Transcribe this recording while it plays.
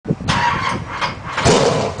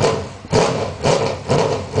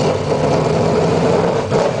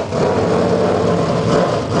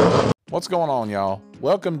What's going on, y'all?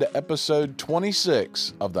 Welcome to episode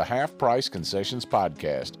 26 of the Half Price Concessions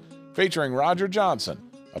podcast, featuring Roger Johnson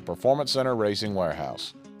of Performancenter Racing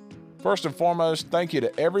Warehouse. First and foremost, thank you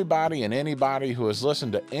to everybody and anybody who has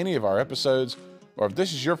listened to any of our episodes, or if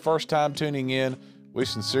this is your first time tuning in, we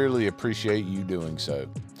sincerely appreciate you doing so.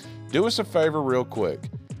 Do us a favor real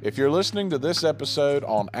quick. If you're listening to this episode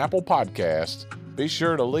on Apple Podcasts, be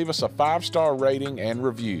sure to leave us a 5-star rating and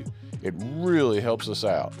review. It really helps us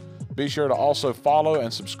out. Be sure to also follow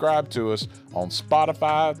and subscribe to us on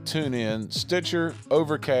Spotify, TuneIn, Stitcher,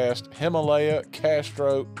 Overcast, Himalaya,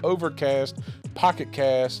 Castro, Overcast, Pocket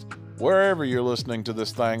Cast, wherever you're listening to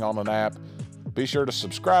this thing on an app. Be sure to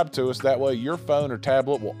subscribe to us. That way your phone or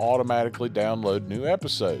tablet will automatically download new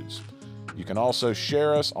episodes. You can also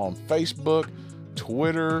share us on Facebook,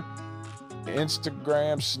 Twitter,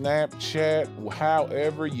 Instagram, Snapchat,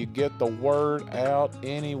 however you get the word out.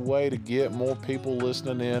 Any way to get more people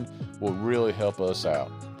listening in will really help us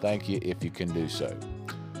out. Thank you if you can do so.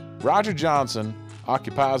 Roger Johnson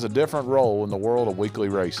occupies a different role in the world of weekly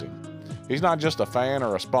racing. He's not just a fan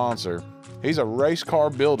or a sponsor. He's a race car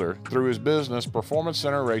builder through his business,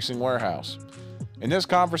 Performancenter Racing Warehouse. In this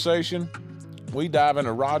conversation, we dive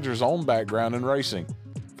into Roger's own background in racing,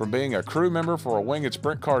 from being a crew member for a winged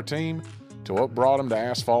sprint car team to what brought him to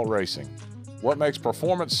asphalt racing, what makes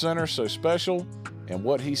Performancenter so special, and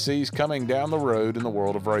what he sees coming down the road in the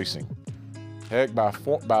world of racing. Heck, by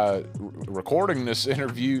recording this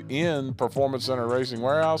interview in Performancenter Racing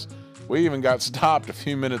Warehouse, we even got stopped a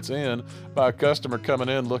few minutes in by a customer coming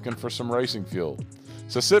in looking for some racing fuel.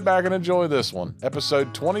 So sit back and enjoy this one.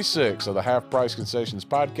 Episode 26 of the Half Price Concessions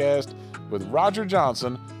podcast with Roger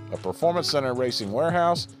Johnson of Performancenter Racing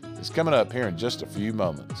Warehouse is coming up here in just a few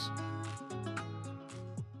moments.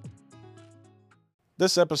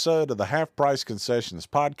 This episode of the Half Price Concessions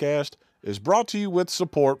podcast is brought to you with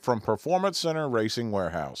support from Performancenter Racing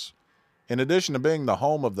Warehouse. In addition to being the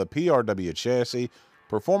home of the PRW chassis,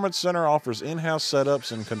 Performancenter offers in-house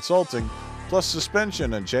setups and consulting, plus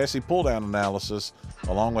suspension and chassis pull-down analysis,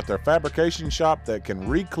 along with their fabrication shop that can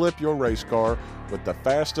re-clip your race car with the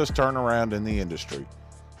fastest turnaround in the industry.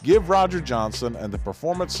 Give Roger Johnson and the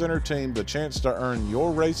Performancenter team the chance to earn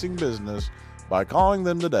your racing business by calling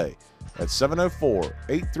them today at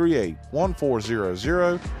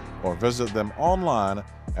 704-838-1400 or visit them online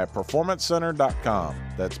at performancenter.com.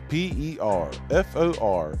 That's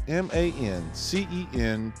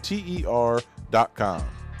PERFORMANCENTER.com.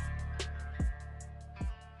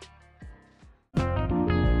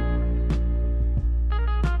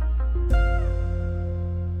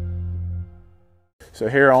 So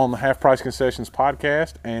here on the Half Price Concessions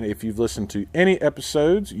podcast, and if you've listened to any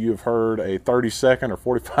episodes, you've heard a 30-second or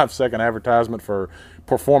 45-second advertisement for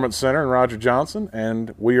Performancenter and Roger Johnson,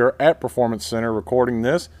 and we are at Performancenter recording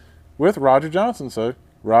this with Roger Johnson. So,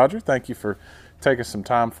 Roger, thank you for taking some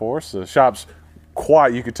time for us. The shop's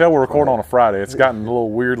quiet. You could tell we're recording on a Friday. It's gotten a little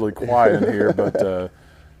weirdly quiet in here, but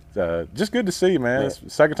just good to see you, man. It's the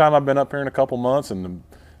second time I've been up here in a couple months, and the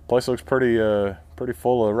place looks pretty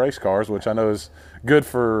full of race cars, which I know is good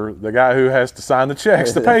for the guy who has to sign the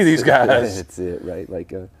checks to pay these guys. That's it, right?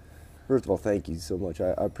 Like, first of all, thank you so much.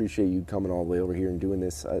 I appreciate you coming all the way over here and doing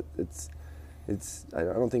this. I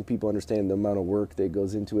don't think people understand the amount of work that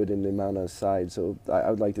goes into it and the amount of side. So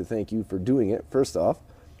I would like to thank you for doing it, first off.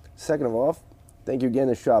 Second of all, thank you again.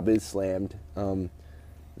 The shop is slammed.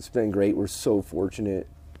 It's been great. We're so fortunate.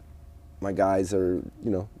 My guys are,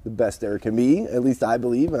 the best there can be, at least I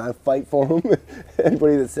believe, and I fight for them.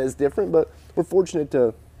 Anybody that says different, but we're fortunate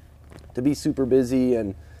to be super busy,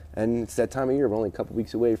 and it's that time of year. We're only a couple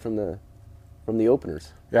weeks away from the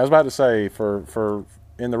openers. Yeah, I was about to say, for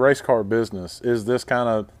in the race car business, is this kind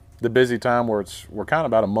of the busy time where we're kind of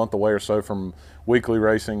about a month away or so from weekly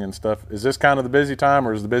racing and stuff? Is this kind of the busy time,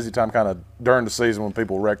 or is the busy time kind of during the season when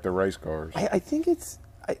people wreck their race cars? I think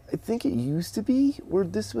I think it used to be where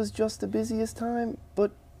this was just the busiest time,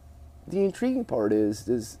 but the intriguing part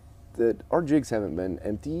is that our jigs haven't been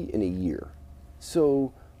empty in a year.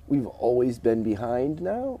 So we've always been behind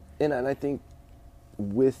now, and I think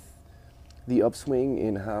with the upswing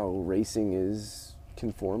in how racing is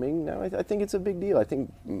conforming now, I think it's a big deal. I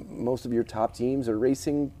think most of your top teams are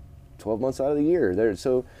racing 12 months out of the year.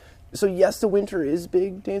 So yes, the winter is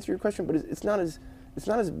big, to answer your question, but it's not as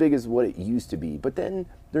big as what it used to be. But then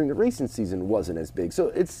during the racing season, wasn't as big. So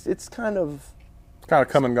it's kind of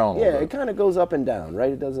come and gone. Yeah, it kind of goes up and down,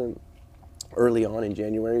 right? It doesn't. Early on in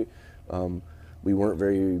January, we weren't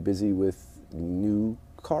very busy with new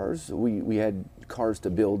cars. We had cars to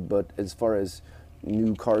build, but as far as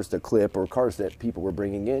new cars to clip or cars that people were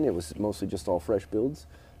bringing in, it was mostly just all fresh builds.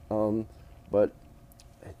 But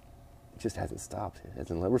just hasn't stopped.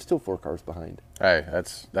 We're still 4 cars behind. Hey,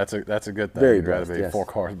 that's a good thing. Very You'd rather blessed, be yes. 4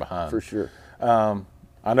 cars behind. For sure.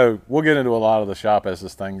 I know we'll get into a lot of the shop as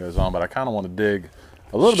this thing goes on, but I kind of want to dig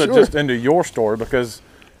a little bit Sure. just into your story, because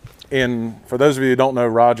for those of you who don't know,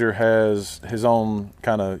 Roger has his own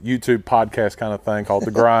kind of YouTube podcast kind of thing called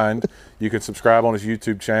The Grind. You can subscribe on his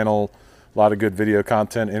YouTube channel. A lot of good video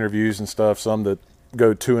content, interviews and stuff, some that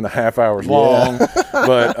go 2.5 hours long.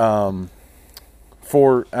 But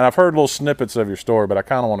and I've heard little snippets of your story, but I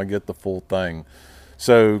kind of want to get the full thing.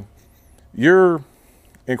 So you're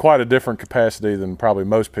in quite a different capacity than probably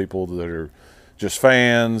most people that are just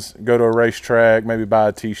fans, go to a racetrack, maybe buy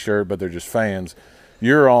a T-shirt, but they're just fans.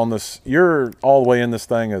 You're all the way in this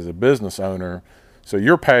thing as a business owner, so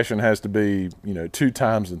your passion has to be 2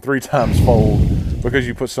 times and 3 times fold, because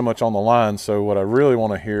you put so much on the line. So what I really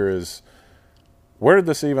want to hear is, where did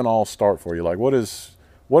this even all start for you? Like, what is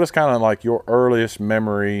kind of like your earliest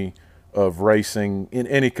memory of racing in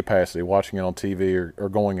any capacity, watching it on TV or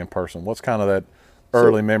going in person? What's kind of that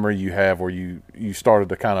early memory you have where you started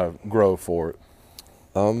to kind of grow for it?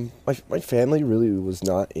 My family really was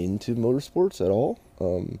not into motorsports at all.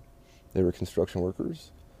 They were construction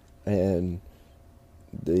workers, and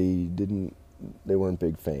they weren't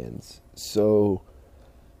big fans. So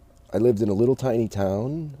I lived in a little tiny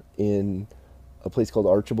town in a place called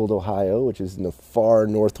Archibald, Ohio, which is in the far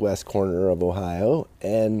northwest corner of Ohio.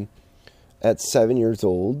 And at 7 years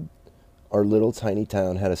old, our little tiny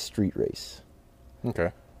town had a street race.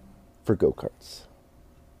 Okay. For go-karts.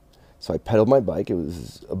 So I pedaled my bike. It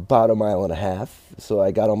was about 1.5 miles. So I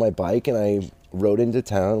got on my bike and I rode into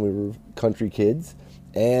town. We were country kids.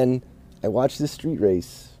 And I watched this street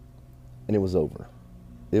race, and it was over.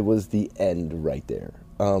 It was the end right there.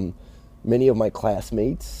 Many of my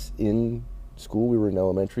classmates in school, we were in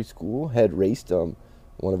elementary school, had raced. One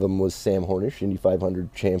of them was Sam Hornish, Indy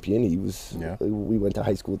 500 champion. We went to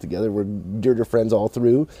high school together. We're dear friends all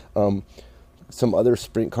through. Some other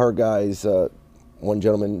sprint car guys, one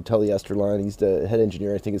gentleman, Tully Esterline, he's the head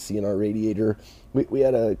engineer, I think, at C&R Radiator. We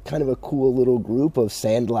had a kind of a cool little group of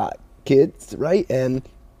sandlot kids, right? And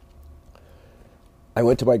I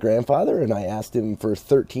went to my grandfather and I asked him for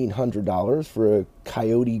 $1,300 for a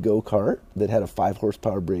Coyote go-kart that had a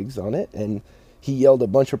 5-horsepower Briggs on it. And he yelled a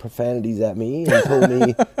bunch of profanities at me and told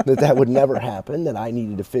me that would never happen, that I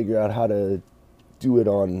needed to figure out how to do it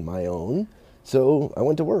on my own. So I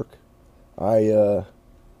went to work. I've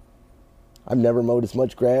never mowed as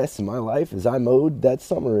much grass in my life as I mowed that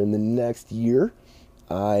summer. In the next year,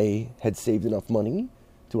 I had saved enough money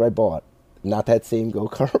to where I bought not that same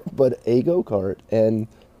go-kart, but a go-kart. And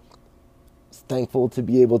was thankful to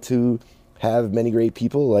be able to have many great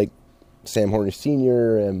people like Sam Hornish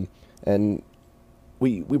Sr. And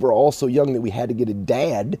we were all so young that we had to get a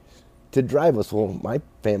dad to drive us. Well, my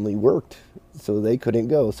family worked, so they couldn't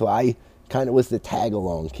go. So I kind of was the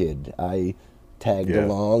tag-along kid. I tagged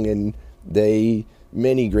along, and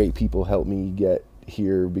many great people helped me get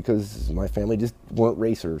here because my family just weren't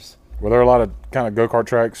racers. Were there a lot of kind of go-kart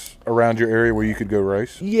tracks around your area where you could go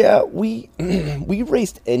race? Yeah, we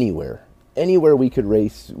raced anywhere. Anywhere we could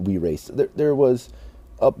race, we raced. There was,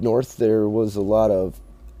 up north, there was a lot of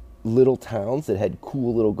little towns that had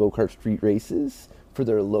cool little go-kart street races for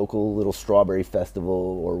their local little strawberry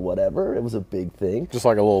festival or whatever. It was a big thing. Just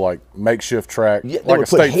like a little makeshift track, yeah, like a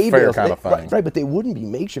state fair kind of thing. Right, but they wouldn't be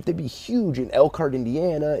makeshift. They'd be huge in Elkhart,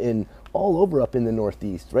 Indiana, and all over up in the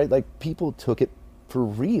Northeast, right? Like, people took it for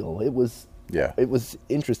real. It was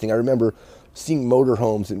interesting. I remember seeing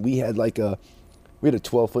motorhomes, and we had a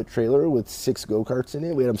 12-foot trailer with 6 go-karts in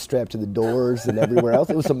it. We had them strapped to the doors and everywhere else.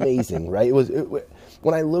 It was amazing, right?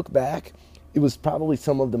 When I look back, it was probably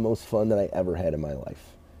some of the most fun that I ever had in my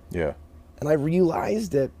life. Yeah. And I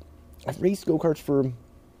realized that I've raced go-karts for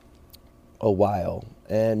a while,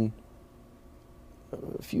 and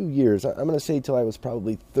a few years. I'm going to say till I was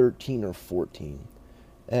probably 13 or 14.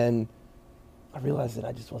 And I realized that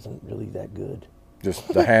I just wasn't really that good. Just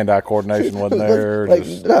the hand-eye coordination wasn't there?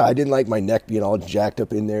 No, I didn't like my neck being all jacked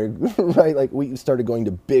up in there, right? Like, we started going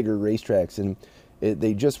to bigger racetracks, and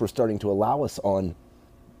they just were starting to allow us on,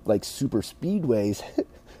 like, super speedways,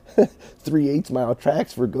 3/8 mile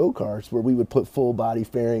tracks for go-karts where we would put full body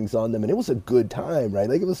fairings on them, and it was a good time, right?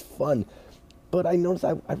 Like, it was fun. But I noticed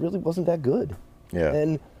I really wasn't that good. Yeah.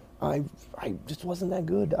 And I just wasn't that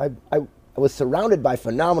good. I was surrounded by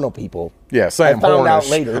phenomenal people. Yeah, Sam I found out Hornish.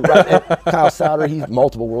 later. Right? Kyle Souter, he's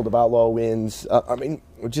multiple World of Outlaw wins. We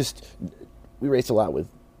raced a lot with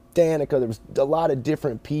Danica. There was a lot of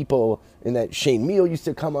different people in that. Shane Meal used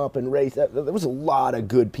to come up and race. There was a lot of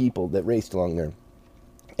good people that raced along there.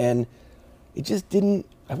 And it just didn't,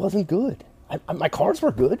 I wasn't good. My cars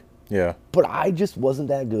were good. Yeah. But I just wasn't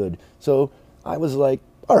that good. So I was like,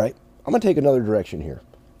 all right, I'm going to take another direction here.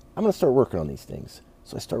 I'm going to start working on these things.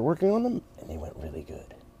 So I started working on them, and they went really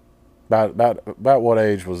good. About what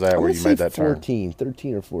age was that where you made that turn?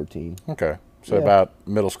 13 or 14. Okay. So Yeah. about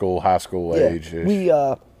middle school, high school age.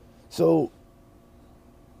 So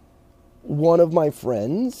one of my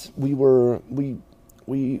friends, we were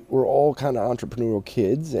all kind of entrepreneurial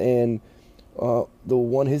kids, and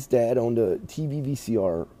his dad owned a TV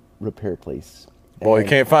VCR repair place. Boy, you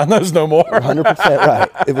can't find those no more. 100% right.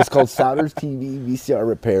 It was called Souders TV VCR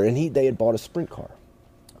Repair, and they had bought a sprint car.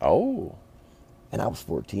 Oh. And I was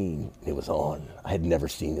 14. It was on. I had never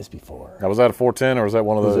seen this before. Now, was that a 410 or was that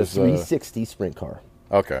one of those? It was a 360 sprint car.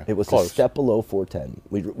 Okay. It was close. a step below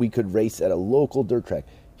 410. We could race at a local dirt track.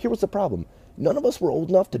 Here was the problem. None of us were old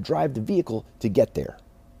enough to drive the vehicle to get there.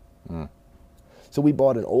 So we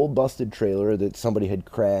bought an old busted trailer that somebody had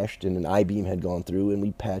crashed and an I-beam had gone through, and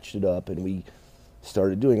we patched it up, and we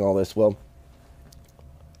started doing all this. Well,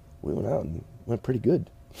 we went out and went pretty good.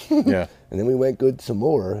 Yeah. And then we went good some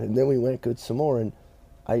more, and then we went good some more, and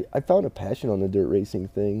I found a passion on the dirt racing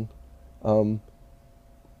thing.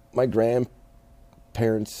 My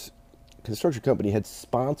grandparents' construction company had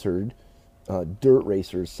sponsored dirt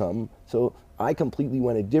racers some, so I completely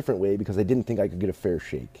went a different way because I didn't think I could get a fair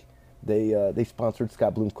shake. They sponsored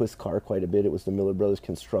Scott Bloomquist's car quite a bit. It was the Miller Brothers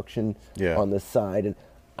Construction on the side, and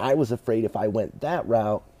I was afraid if I went that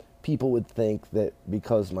route, people would think that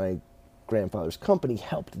because my grandfather's company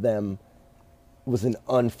helped them, it was an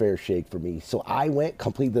unfair shake for me. So I went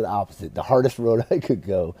completely the opposite, the hardest road I could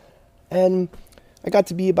go. And I got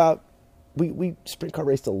to be about, we sprint car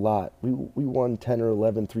raced a lot. We won 10 or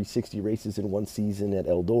 11 360 races in one season at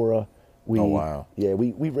Eldora. Oh, wow. Yeah,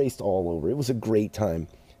 we raced all over. It was a great time.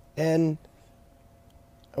 And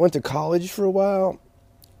I went to college for a while.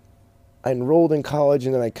 I enrolled in college,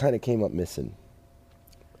 and then I kind of came up missing.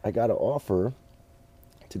 I got an offer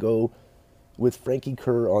to go with Frankie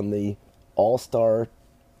Kerr on the All-Star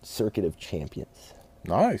Circuit of Champions.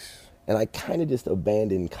 Nice. And I kind of just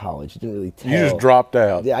abandoned college. Didn't really tell. You just dropped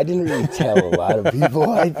out. Yeah, I didn't really tell a lot of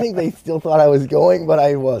people. I think they still thought I was going, but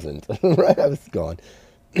I wasn't. Right, I was gone.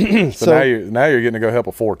 So now you're getting to go help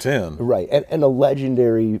a 410. Right, and a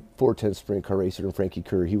legendary 410 sprint car racer in Frankie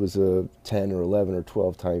Kerr. He was a 10 or 11 or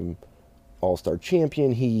 12-time All-Star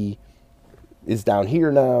champion. He is down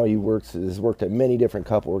here now. He has worked at many different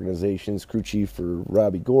cup organizations, crew chief for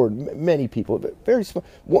Robbie Gordon, many people. Very smart.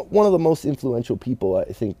 One of the most influential people, I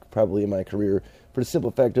think, probably in my career, for the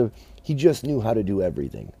simple fact of he just knew how to do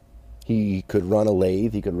everything. He could run a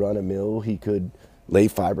lathe, he could run a mill, he could lay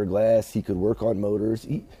fiberglass, he could work on motors.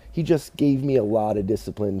 He just gave me a lot of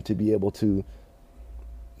discipline to be able to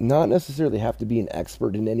not necessarily have to be an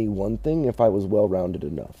expert in any one thing if I was well-rounded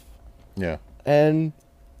enough. Yeah. And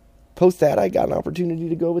post that, I got an opportunity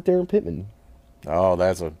to go with Darren Pittman. Oh,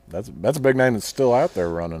 that's a big name that's still out there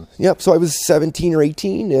running. Yep. So I was 17 or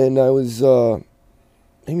 18, and I was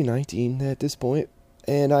maybe 19 at this point,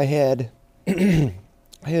 and I had we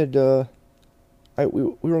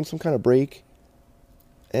were on some kind of break,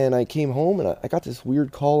 and I came home and I got this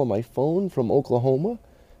weird call on my phone from Oklahoma,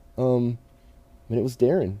 and it was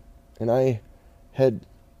Darren, and I had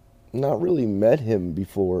not really met him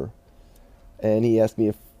before, and he asked me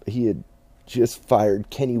if he had just fired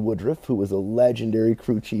Kenny Woodruff, who was a legendary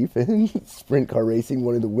crew chief in sprint car racing,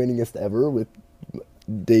 one of the winningest ever with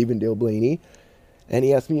Dave and Dale Blaney. And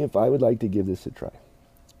he asked me if I would like to give this a try.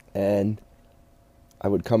 And I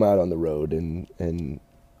would come out on the road and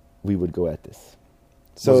we would go at this.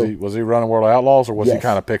 So was he running World of Outlaws, or was yes. he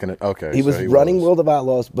kind of picking it? Okay. He was running World of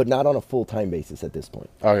Outlaws, but not on a full-time basis at this point.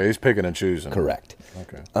 Okay, he's picking and choosing. Correct.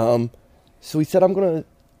 Okay. So he said,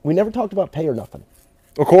 we never talked about pay or nothing.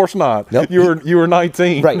 Of course not. Nope. You were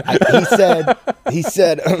 19. Right. He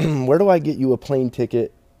said, where do I get you a plane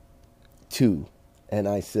ticket to? And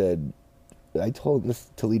I told him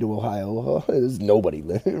this Toledo, Ohio. There's nobody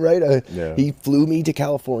living, right? Yeah. He flew me to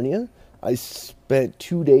California. I spent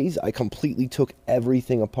 2 days. I completely took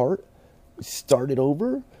everything apart, started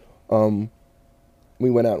over. We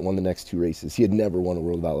went out and won the next two races. He had never won a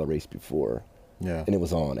World of Outlaw race before. Yeah. And it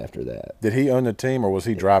was on after that. Did he own the team, or was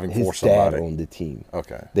he driving for somebody? His dad owned the team.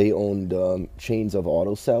 Okay. They owned chains of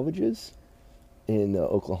auto salvages in the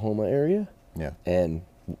Oklahoma area. Yeah. And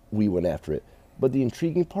we went after it. But the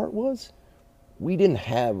intriguing part was we didn't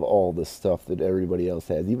have all the stuff that everybody else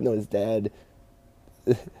has. Even though his dad,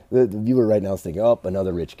 the viewer right now is thinking, oh,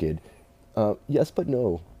 another rich kid. Yes, but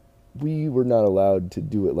no. We were not allowed to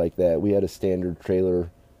do it like that. We had a standard trailer.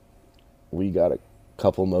 We got a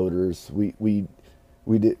couple motors. We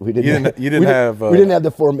We didn't have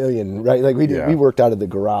the 4 million, right? Like we Yeah. we worked out of the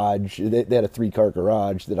garage. They had a 3-car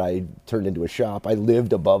garage that I turned into a shop. I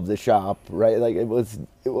lived above the shop, right? Like it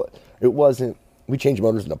wasn't. We changed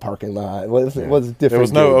motors in the parking lot. It was different. There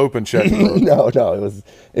was no open checkbook. No.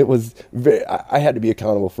 It was very. I had to be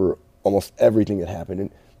accountable for almost everything that happened,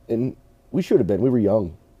 and we should have been. We were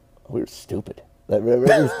young. We were stupid. I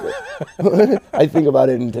think about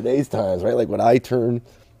it in today's times, right? Like when I turned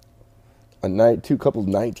two couple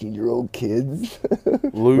 19-year-old kids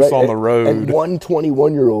loose right? on the road, and one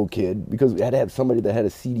 21-year-old kid, because we had to have somebody that had a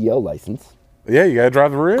CDL license. Yeah, you got to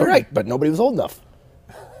drive the rig. Correct, but nobody was old enough.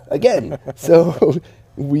 Again, so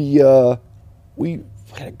we had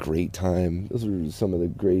a great time. Those were some of the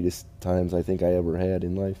greatest times I think I ever had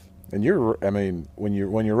in life. And when you're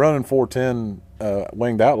running 410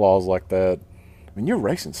 winged outlaws like that, I mean, you're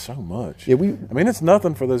racing so much. Yeah, it's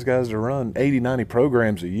nothing for those guys to run 80, 90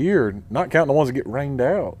 programs a year, not counting the ones that get rained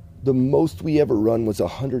out. The most we ever run was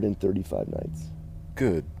 135 nights.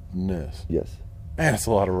 Goodness. Yes. Man, it's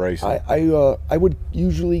a lot of racing. I would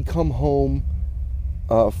usually come home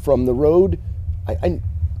from the road. As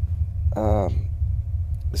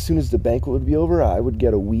soon as the banquet would be over, I would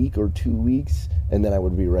get a week or 2 weeks, and then I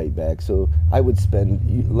would be right back. So I would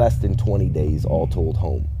spend less than 20 days all told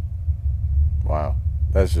home. Wow,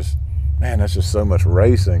 that's just so much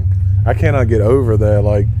racing. I cannot get over that.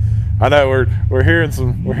 Like, I know we're hearing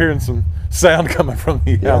some sound coming from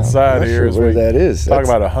the outside here. Sure where that is. Talk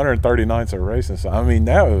about 130 nights of racing. So I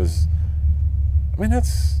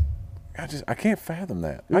can't fathom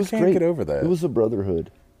that. I can't get over that. It was a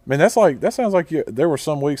brotherhood. I mean, that sounds like there were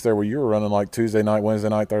some weeks there where you were running like Tuesday night, Wednesday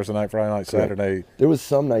night, Thursday night, Friday night, Saturday. There was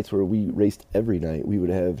some nights where we raced every night. We would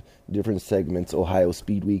have different segments: Ohio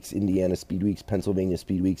Speed Weeks, Indiana Speed Weeks, Pennsylvania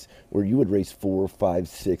Speed Weeks, where you would race 4, 5,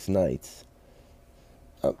 6 nights.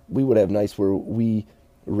 We would have nights where we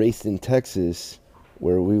raced in Texas,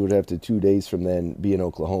 where we would have to 2 days from then be in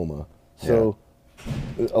Oklahoma. So,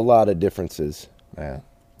 a lot of differences. Man,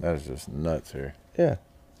 that is just nuts here. Yeah.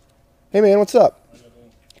 Hey, man, what's up?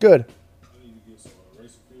 Good.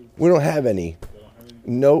 We don't have any.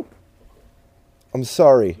 Nope. I'm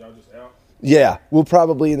sorry. Yeah, we'll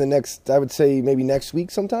probably in the next, I would say maybe next week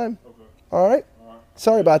sometime. Okay. All right.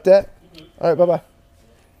 Sorry about that. All right, bye-bye.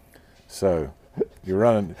 So, you're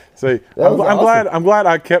running. See, I'm glad I'm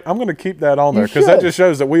going to keep that on there because that just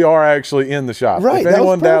shows that we are actually in the shop. Right, if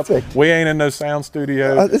anyone that was doubts, we ain't in no sound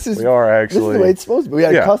studio. We are actually. This is the way it's supposed to be. We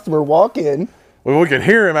had a customer walk in. Well, we could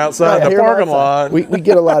hear him outside the parking lot. We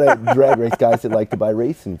get a lot of drag race guys that like to buy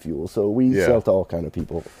racing fuel, so we sell to all kind of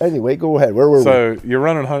people. Anyway, go ahead. Where were we? So you're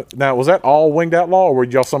running now. Was that all winged outlaw, or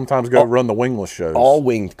would y'all sometimes go run the wingless shows? All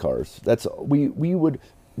winged cars. That's we would,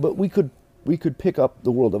 but we could pick up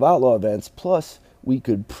the World of Outlaw events. Plus, we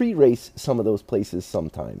could pre-race some of those places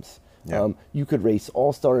sometimes. Yeah. You could race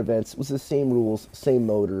all-star events. It was the same rules, same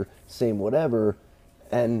motor, same whatever.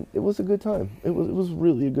 And it was a good time. It was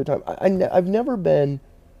really a good time. I've never been.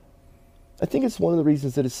 I think it's one of the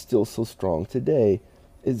reasons that it's still so strong today,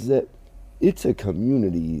 is that it's a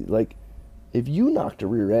community. Like, if you knocked a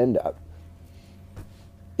rear end out,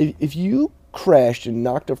 if you crashed and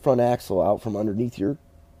knocked a front axle out from underneath your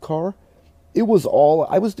car, it was all.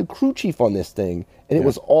 I was the crew chief on this thing, and it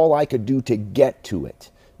was all I could do to get to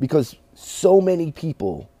it because so many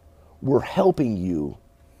people were helping you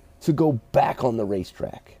to go back on the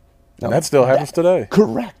racetrack. Now, and that still happens today.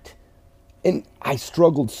 Correct. And I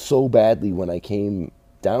struggled so badly when I came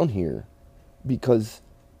down here because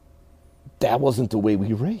that wasn't the way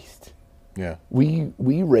we raced. Yeah. We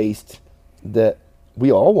raced that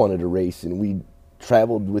we all wanted to race, and we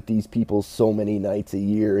traveled with these people so many nights a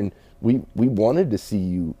year, and we wanted to see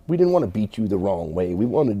you. We didn't want to beat you the wrong way. We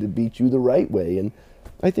wanted to beat you the right way. And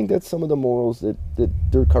I think that's some of the morals that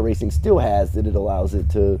dirt car racing still has, that it allows it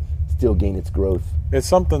to still gain its growth. It's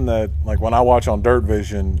something that, like when I watch on Dirt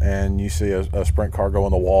Vision and you see a sprint car go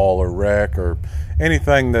on the wall or wreck or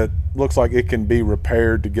anything that looks like it can be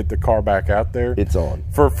repaired to get the car back out there. It's on.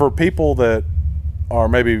 For people that are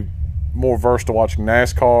maybe more versed to watching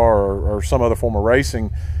NASCAR or some other form of racing,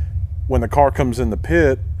 when the car comes in the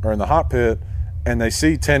pit or in the hot pit and they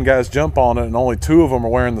see 10 guys jump on it and only 2 of them are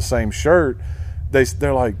wearing the same shirt,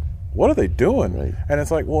 they're like, what are they doing? Right. And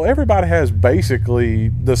it's like, well, everybody has basically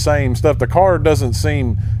the same stuff. The car doesn't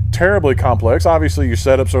seem terribly complex. Obviously, your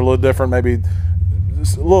setups are a little different, maybe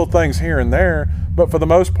little things here and there. But for the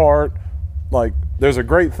most part, like, there's a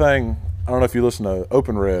great thing. I don't know if you listen to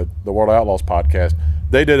Open Red, the World of Outlaws podcast.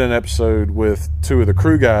 They did an episode with 2 of the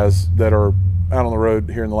crew guys that are out on the road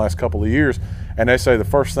here in the last couple of years. And they say the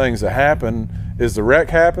first things that happen is the wreck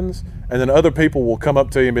happens, and then other people will come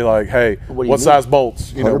up to you and be like, "Hey, What do you what mean?" size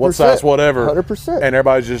bolts? You know, what 100%, size whatever." 100%. And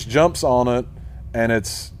everybody just jumps on it, and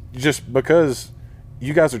it's just because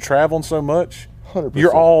you guys are traveling so much. 100%.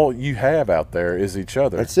 You're all you have out there is each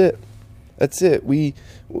other. That's it. That's it. The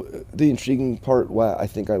intriguing part, why I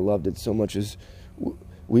think I loved it so much, is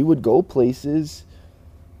we would go places,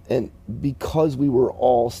 and because we were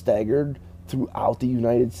all staggered throughout the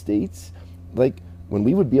United States, like when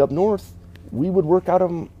we would be up north, we would work out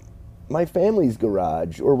of my family's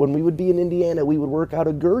garage, or when we would be in Indiana, we would work out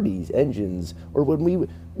of Gertie's engines, or when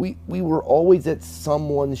we were always at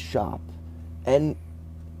someone's shop, and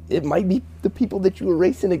it might be the people that you were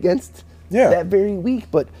racing against that very week,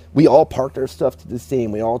 but we all parked our stuff to the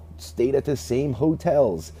same. We all stayed at the same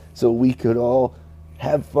hotels, so we could all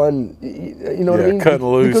have fun. You know what I mean? Cutting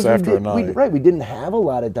loose after a night. We didn't have a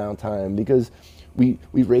lot of downtime because we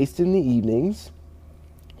raced in the evenings.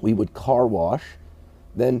 We would car wash.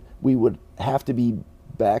 Then we would have to be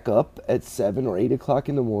back up at 7 or 8 o'clock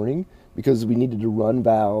in the morning because we needed to run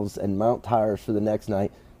valves and mount tires for the next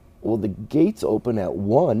night. Well, the gates open at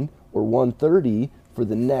 1 or 1:30 for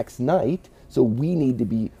the next night, so we need to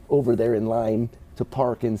be over there in line to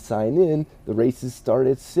park and sign in. The races start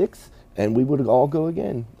at 6, and we would all go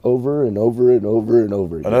again, over and over and over and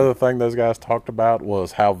over again. Another thing those guys talked about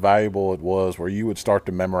was how valuable it was where you would start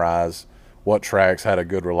to memorize what tracks had a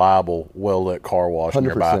good, reliable, well-lit car wash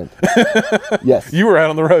 100%. nearby. Yes. You were out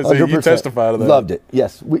on the road, so you 100%. testified to that. Loved it.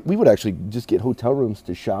 Yes. We would actually just get hotel rooms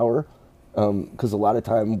to shower, because a lot of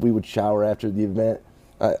time we would shower after the event.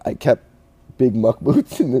 I kept big muck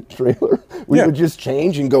boots in the trailer. We would just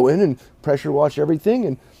change and go in and pressure wash everything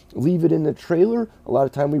and leave it in the trailer. A lot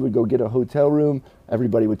of time we would go get a hotel room.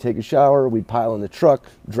 Everybody would take a shower. We'd pile in the truck,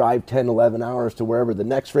 drive 10, 11 hours to wherever the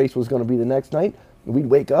next race was going to be the next night. We'd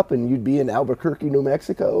wake up and you'd be in Albuquerque, New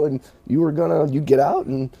Mexico, and you'd get out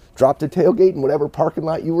and drop the tailgate in whatever parking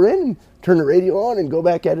lot you were in and turn the radio on and go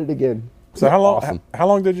back at it again. So how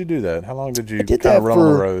long did you do that? How long did you kind of run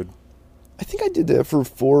on the road? I think I did that for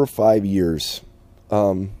 4 or 5 years.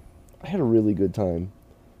 I had a really good time.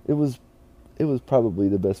 It was probably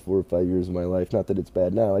the best 4 or 5 years of my life. Not that it's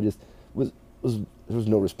bad now. I just there was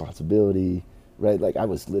no responsibility, right? Like I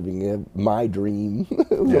was living my dream.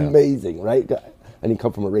 It was amazing, right? I didn't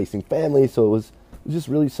come from a racing family, so it was just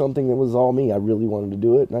really something that was all me. I really wanted to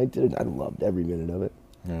do it, and I did it. I loved every minute of it.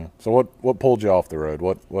 Yeah. So what pulled you off the road?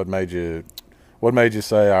 What made you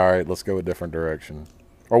say, all right, let's go a different direction?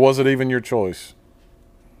 Or was it even your choice?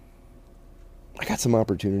 I got some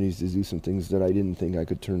opportunities to do some things that I didn't think I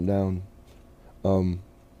could turn down. The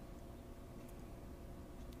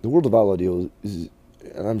World of Outlaw deal is,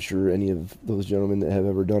 and I'm sure any of those gentlemen that have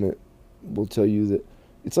ever done it will tell you that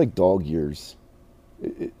it's like dog years.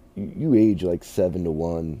 You age like 7 to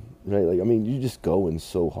 1, right? Like, I mean, you're just going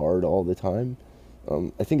so hard all the time.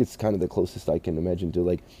 I think it's kind of the closest I can imagine to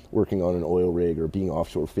like working on an oil rig or being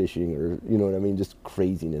offshore fishing, or you know what I mean, just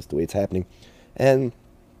craziness the way it's happening. And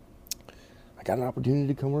I got an opportunity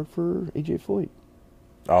to come work for AJ Foyt.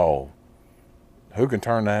 Oh, who can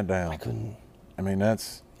turn that down? I couldn't. I mean,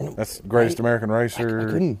 that's greatest American racer.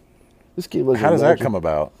 I couldn't. This kid was. How does that come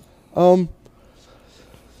about?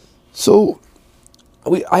 So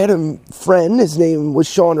I had a friend. His name was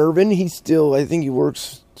Sean Irvin. I think he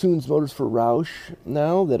works Tunes Motors for Roush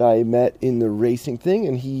now, that I met in the racing thing,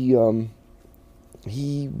 and he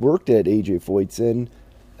worked at AJ Foyt's,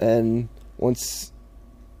 and once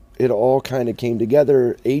it all kind of came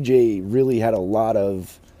together, AJ really had a lot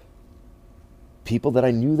of people that I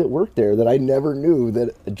knew that worked there that I never knew,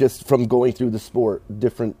 that just from going through the sport,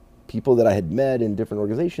 different people that I had met in different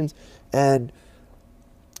organizations, and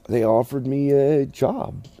they offered me a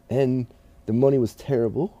job, and the money was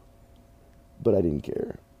terrible, but I didn't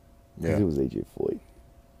care. Because it was AJ Foyt,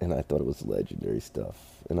 and I thought it was legendary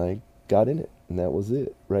stuff, and I got in it, and that was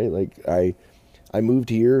it, right? Like, I moved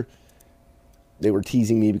here. They were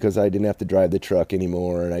teasing me because I didn't have to drive the truck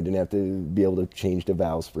anymore, and I didn't have to be able to change the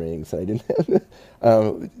valve springs. I didn't have to,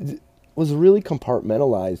 it was really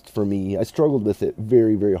compartmentalized for me. I struggled with it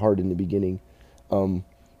very, very hard in the beginning.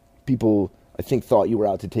 People, I think, thought you were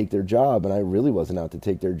out to take their job, and I really wasn't out to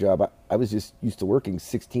take their job. I was just used to working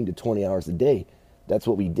 16 to 20 hours a day. That's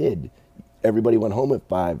what we did. Everybody went home at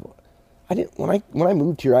 5. When I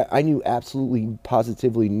moved here, I knew absolutely,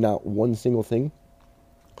 positively not one single thing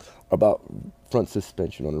about front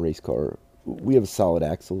suspension on a race car. We have solid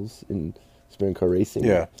axles in sprint car racing.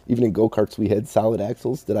 Yeah. Even in go-karts, we had solid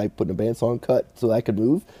axles that I put in a bandsaw and cut so I could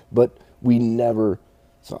move. But we never.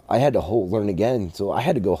 So I had to learn again. So I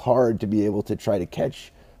had to go hard to be able to try to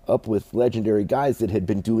catch up with legendary guys that had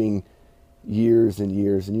been doing years and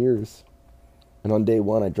years and years. And on day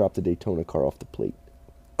one, I dropped the Daytona car off the plate.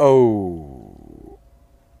 Oh,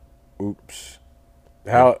 oops.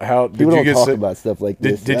 How did People you don't get talk sick? about stuff like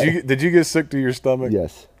this. Did you get sick to your stomach?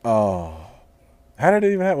 Yes. Oh, how did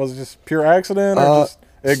it even happen? Was it just pure accident or just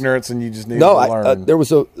ignorance, and you just needed to learn? There was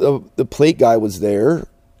the plate guy was there,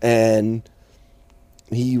 and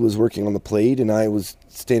he was working on the plate, and I was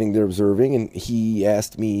standing there observing, and he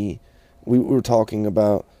asked me. We were talking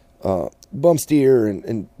about bump steer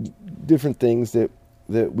and different things that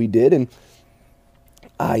we did, and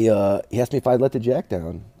he asked me if I'd let the jack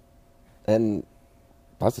down, and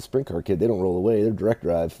I was a sprint car kid. They don't roll away. They're direct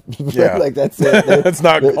drive. Yeah. Like that's it. It's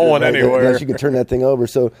not going anywhere. You can turn that thing over.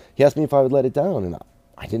 So he asked me if I would let it down, and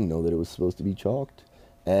I didn't know that it was supposed to be chalked,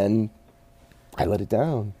 and I let it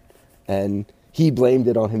down, and he blamed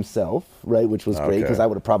it on himself, right, which was great because I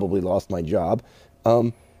would have probably lost my job,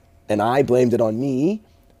 and I blamed it on me,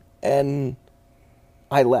 and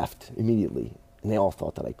I left immediately, and they all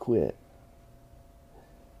thought that I quit,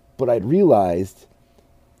 but I'd realized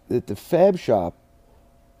that the fab shop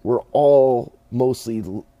were all mostly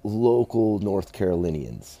local North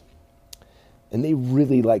Carolinians. And they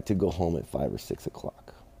really like to go home at 5 or 6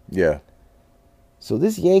 o'clock. Yeah. So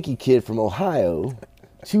this Yankee kid from Ohio,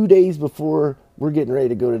 2 days before we're getting ready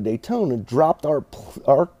to go to Daytona, dropped our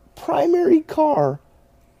primary car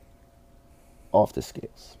off the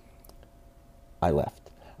scales. I left.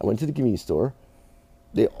 I went to the convenience store.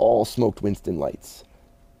 They all smoked Winston Lights.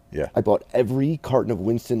 Yeah. I bought every carton of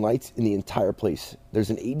Winston Lights in the entire place. There's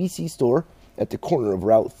an ABC store at the corner of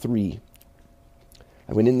Route 3.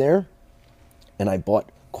 I went in there, and I bought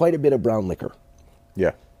quite a bit of brown liquor.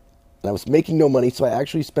 Yeah. And I was making no money, so I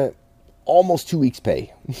actually spent almost 2 weeks'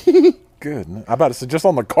 pay. Good. I'm about to say, just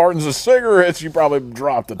on the cartons of cigarettes, you probably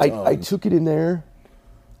dropped a ton. I took it in there,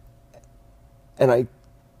 and I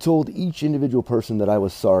told each individual person that I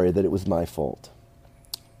was sorry, that it was my fault.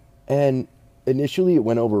 And initially, it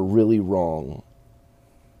went over really wrong.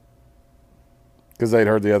 Because they'd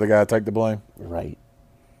heard the other guy take the blame? Right.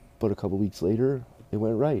 But a couple weeks later, it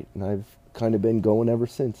went right. And I've kind of been going ever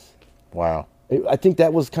since. Wow. I think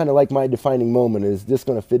that was kind of like my defining moment. Is this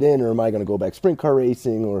going to fit in, or am I going to go back sprint car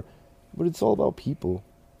racing? But it's all about people.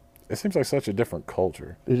 It seems like such a different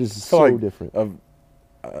culture. It is so different.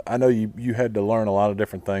 I know you had to learn a lot of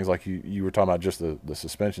different things, like you were talking about just the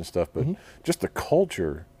suspension stuff, but just the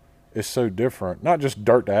culture is so different. Not just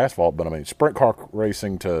dirt to asphalt, but I mean sprint car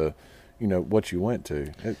racing to, what you went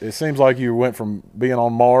to. It seems like you went from being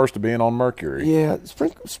on Mars to being on Mercury. Yeah,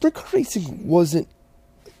 sprint car racing wasn't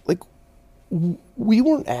like we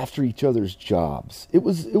weren't after each other's jobs. It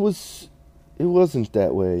wasn't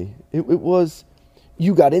that way. It was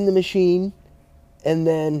you got in the machine, and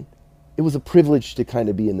then it was a privilege to kind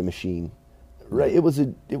of be in the machine, right?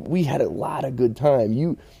 We had a lot of good time.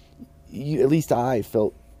 You at least I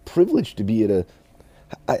felt privileged to be at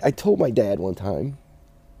I told my dad one time,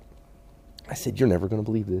 I said, "You're never going to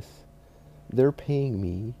believe this. They're paying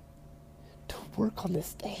me to work on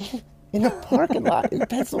this thing in a parking lot in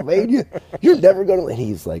Pennsylvania. You're never going to." And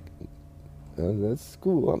he's like, "Oh, that's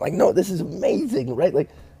cool." I'm like, "No, this is amazing," right? Like,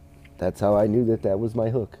 that's how I knew that was my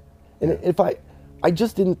hook. And if I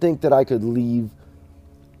just didn't think that I could live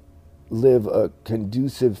a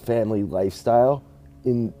conducive family lifestyle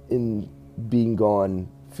in being gone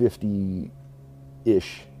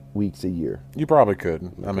 50-ish weeks a year. You probably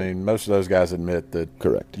couldn't. Okay. I mean, most of those guys admit that.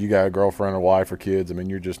 Correct. You got a girlfriend or wife or kids. I mean,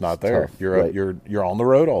 you're just not there. Tough, you're right. you're on the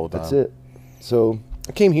road all the time. That's it. So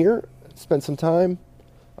I came here, spent some time,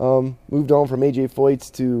 moved on from AJ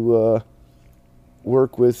Foyt's to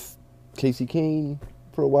work with Casey Kane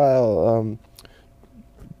for a while.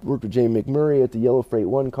 Worked with Jamie McMurray at the Yellow Freight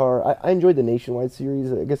 1 car. I enjoyed the Nationwide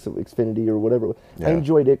series, I guess Xfinity or whatever. Yeah. I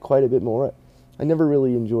enjoyed it quite a bit more. I never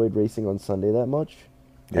really enjoyed racing on Sunday that much.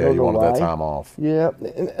 Yeah, you wanted that time off. Yeah,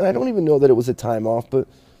 and I don't even know that it was a time off, but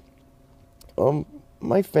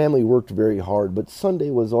my family worked very hard, but Sunday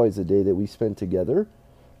was always a day that we spent together,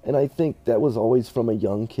 and I think that was always from a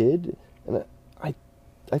young kid, and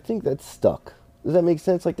I think that stuck. Does that make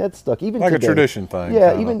sense? Like, that stuck. Even like today. A tradition thing.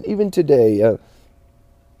 Yeah, even today.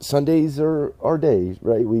 Sundays are our days,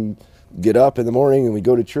 right? We get up in the morning and we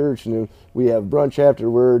go to church, and we have brunch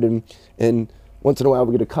afterward, and once in a while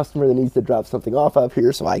we get a customer that needs to drop something off up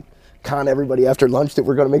here, so I con everybody after lunch that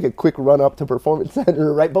we're going to make a quick run up to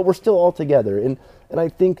Performancenter, right? But we're still all together, and I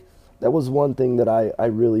think that was one thing that I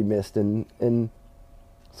really missed, and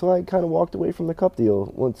so I kind of walked away from the Cup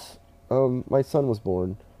deal once my son was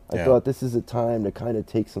born. I thought this is a time to kind of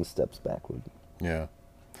take some steps backward. Yeah.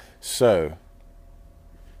 So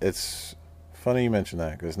it's funny you mention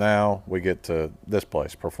that, because now we get to this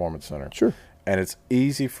place, Performance Center. Sure. And it's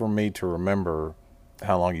easy for me to remember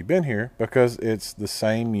how long you've been here because it's the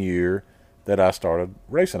same year that I started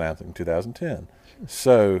racing Anthem, 2010.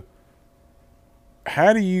 So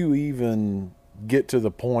how do you even get to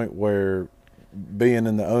the point where being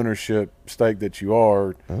in the ownership stake that you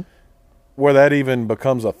are, where that even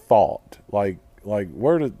becomes a thought? Like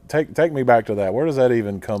where to take me back to that. Where does that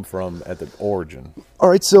even come from at the origin? All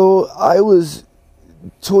right, so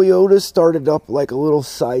Toyota started up like a little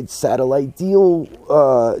side satellite deal.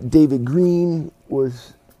 David Green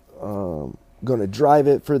was going to drive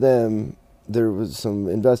it for them. There was some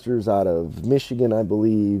investors out of Michigan, I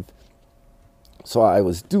believe. So I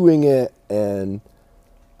was doing it, and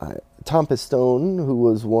Tom Pistone, who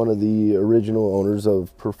was one of the original owners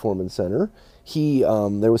of Performancenter,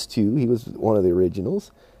 there was two. He was one of the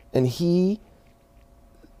originals, and he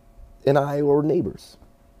and I were neighbors.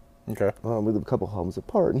 Okay. We lived a couple homes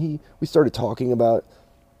apart, and we started talking about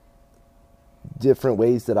different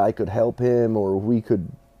ways that I could help him, or we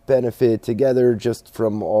could benefit together just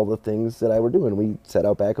from all the things that I were doing. We sat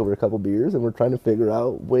out back over a couple beers, and we're trying to figure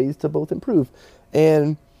out ways to both improve.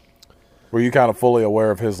 And were you kind of fully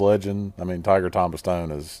aware of his legend? I mean, Tiger Tom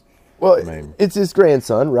Pistone is. Well, it's his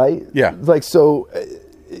grandson, right? Yeah. Like, so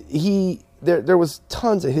there was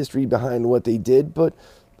tons of history behind what they did, but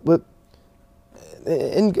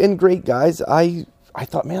great guys. I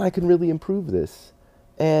thought, man, I can really improve this.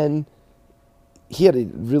 And he had a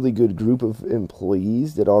really good group of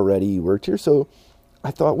employees that already worked here. So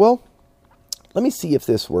I thought, well, let me see if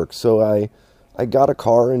this works. So I got a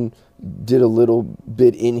car and did a little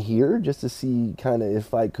bit in here just to see kind of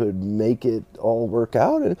if I could make it all work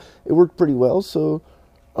out. And it worked pretty well. So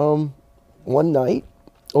one night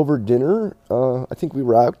over dinner, I think we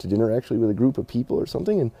were out to dinner actually with a group of people or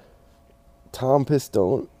something, and Tom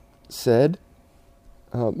Pistone said,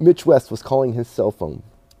 Mitch West was calling his cell phone.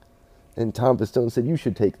 And Tom Pistone said, you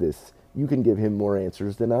should take this. You can give him more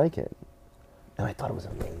answers than I can. And I thought it was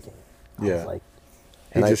amazing. I was like,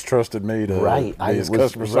 he just trusted me to be his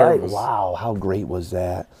customer service. Right. Wow, how great was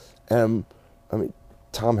that? I mean,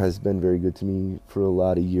 Tom has been very good to me for a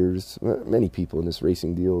lot of years. Many people in this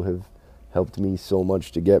racing deal have helped me so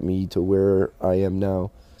much to get me to where I am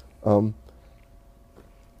now.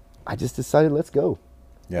 I just decided, let's go.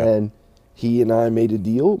 Yeah. And he and I made a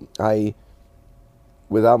deal. I,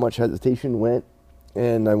 without much hesitation, went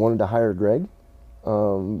and I wanted to hire Greg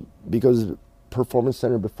because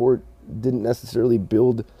Performancenter before didn't necessarily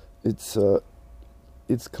build its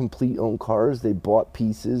complete own cars. They bought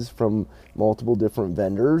pieces from multiple different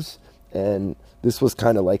vendors, and this was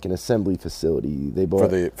kind of like an assembly facility. They bought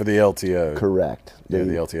for the LTO. Correct. The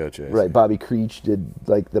LTO chassis. Right. Bobby Creech did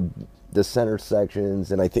like the center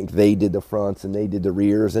sections, and I think they did the fronts and they did the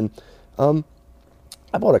rears. And I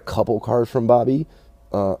bought a couple cars from Bobby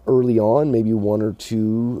early on, maybe one or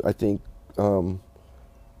two, I think,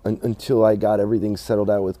 until I got everything settled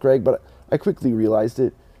out with Greg. But I quickly realized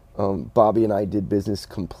it. Bobby and I did business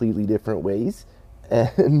completely different ways,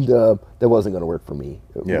 and that wasn't going to work for me.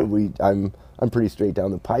 Yeah. I'm pretty straight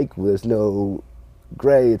down the pike. There's no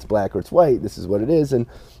gray, it's black or it's white. This is what it is.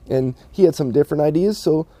 And he had some different ideas,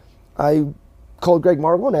 so I called Greg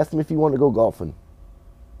Marlowe and asked him if he wanted to go golfing.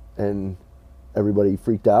 And everybody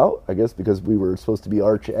freaked out, I guess, because we were supposed to be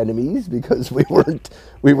arch enemies because we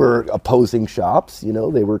were opposing shops. You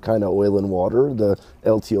know, they were kind of oil and water, the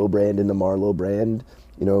LTO brand and the Marlowe brand.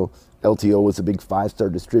 You know, LTO was a big 5-star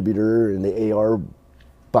distributor, and the AR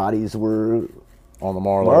bodies were on the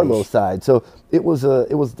Marlowe side. So it was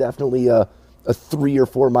definitely a 3 or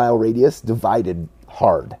 4 mile radius divided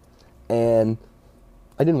hard, and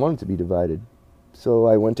I didn't want it to be divided. So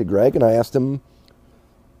I went to Greg and I asked him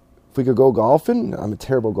if we could go golfing. I'm a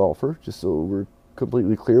terrible golfer, just so we're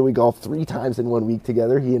completely clear. We golfed 3 times in 1 week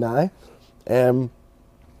together, he and I, and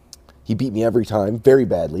he beat me every time, very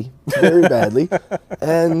badly,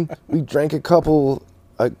 and we drank a couple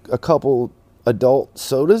adult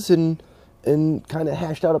sodas and kind of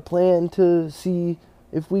hashed out a plan to see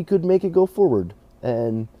if we could make it go forward,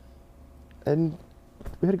 and we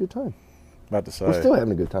had a good time. About to say, we're still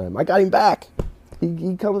having a good time. I got him back.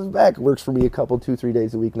 He comes back, works for me a couple, 2-3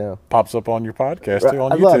 days a week now. Pops up on your podcast too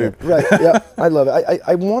on YouTube. Love it. Right? Yeah, I love it.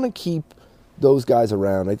 I want to keep those guys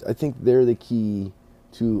around. I think they're the key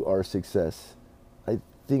to our success. I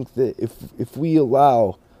think that if we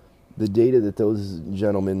allow the data that those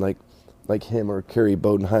gentlemen like him or Kerry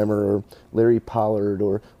Bodenheimer or Larry Pollard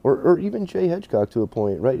or even Jay Hedgecock to a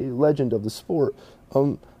point, right? A legend of the sport.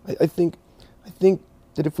 I think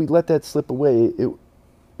that if we let that slip away,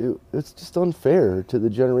 it's just unfair to the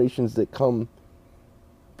generations that come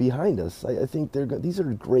behind us. I think these are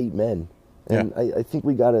great men, and yeah. I think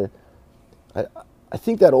we gotta I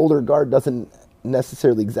think that older guard doesn't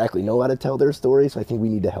necessarily exactly know how to tell their story, so I think we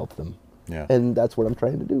need to help them. Yeah. And that's what I'm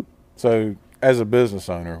trying to do. So, as a business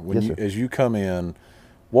owner, when as you come in,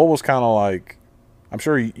 what was kind of like? I'm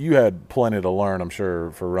sure you had plenty to learn. I'm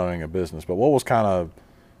sure for running a business, but what was kind of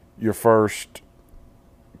your first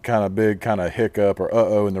kind of big kind of hiccup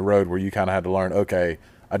or in the road where you kind of had to learn? Okay,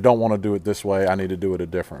 I don't want to do it this way. I need to do it a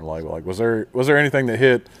different way. Like, was there anything that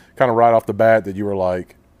hit kind of right off the bat that you were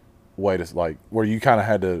like, wait, it's like where you kind of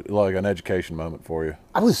had to like an education moment for you?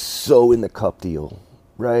 I was so in the cup deal,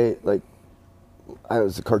 right? Like, I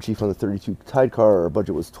was the car chief on the 32 Tide car. Our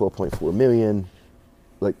budget was $12.4 million.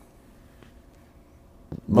 Like,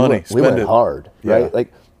 money, we went hard, right? Yeah.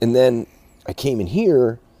 Like, and then I came in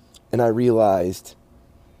here, and I realized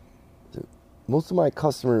that most of my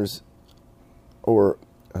customers, or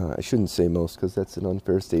I shouldn't say most because that's an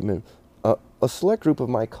unfair statement. A select group of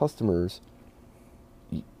my customers,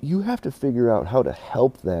 you have to figure out how to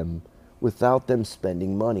help them without them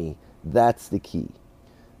spending money. That's the key.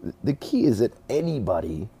 The key is that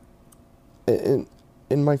anybody, and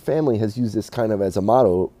my family has used this kind of as a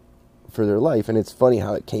motto for their life, and it's funny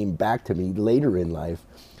how it came back to me later in life.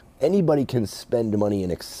 Anybody can spend money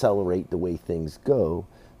and accelerate the way things go,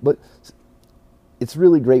 but it's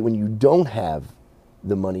really great when you don't have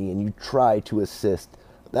the money and you try to assist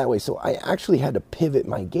that way. So I actually had to pivot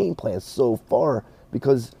my game plan so far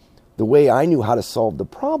because the way I knew how to solve the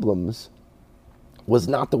problems was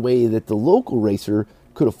not the way that the local racer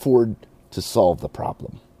could afford to solve the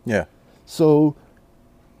problem. Yeah. So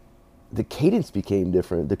the cadence became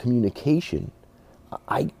different, the communication.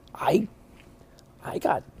 I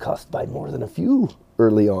got cussed by more than a few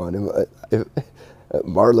early on.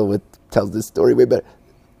 Marlo tells this story way better.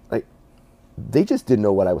 Like, they just didn't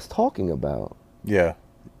know what I was talking about. Yeah.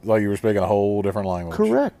 Like you were speaking a whole different language.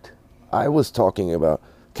 Correct. I was talking about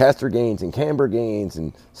caster gains and camber gains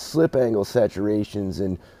and slip angle saturations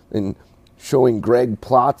and showing Greg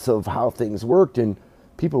plots of how things worked, and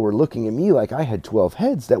people were looking at me like I had 12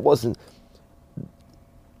 heads. That wasn't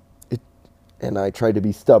it. And I tried to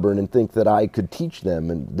be stubborn and think that I could teach them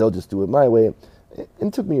and they'll just do it my way.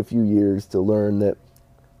 It took me a few years to learn that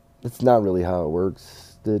it's not really how it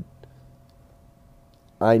works, that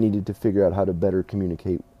I needed to figure out how to better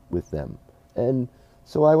communicate with them. And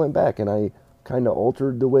so I went back and I kind of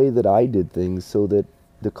altered the way that I did things so that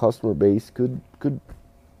the customer base could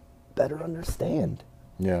better understand.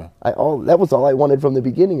 Yeah. That was all I wanted from the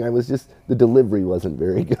beginning. I was just, the delivery wasn't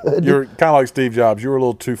very good. You're kind of like Steve Jobs. You were a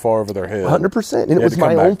little too far over their head. 100%. And it was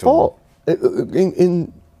my own fault.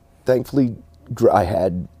 And thankfully, I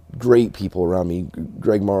had great people around me.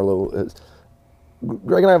 Greg Marlowe.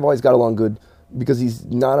 Greg and I have always got along good because he's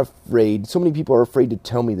not afraid. So many people are afraid to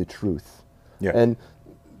tell me the truth. Yeah. And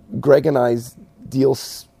Greg and I's deal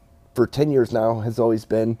for 10 years now has always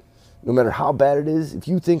been, no matter how bad it is, if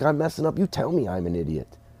you think I'm messing up, you tell me I'm an idiot.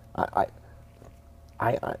 I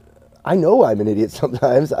know I'm an idiot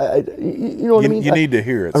sometimes. You know what I mean? You need to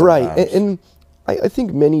hear it sometimes. Right. And I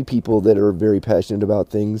think many people that are very passionate about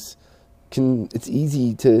things it's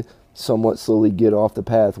easy to somewhat slowly get off the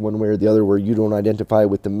path one way or the other where you don't identify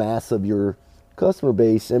with the mass of your customer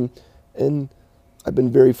base. And I've been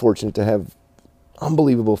very fortunate to have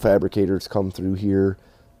unbelievable fabricators come through here.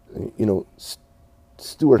 You know,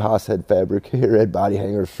 Stuart Haas had body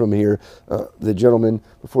hangers from here. The gentleman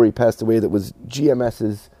before he passed away that was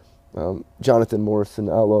GMS's, Jonathan Morrison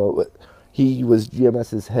Outlaw, he was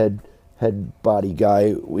GMS's head body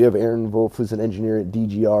guy. We have Aaron Wolf, who's an engineer at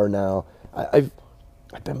DGR now. I've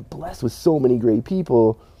been blessed with so many great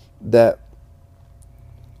people that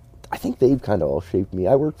I think they've kind of all shaped me.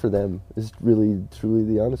 I work for them is really, truly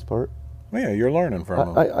the honest part. Yeah, you're learning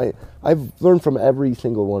from them. I've learned from every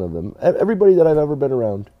single one of them. Everybody that I've ever been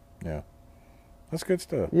around. Yeah. That's good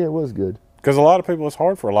stuff. Yeah, it was good. Because a lot of people, it's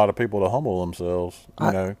hard for a lot of people to humble themselves,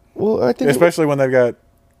 you know. Well, I think especially when they've got,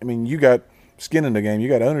 I mean, you got skin in the game, you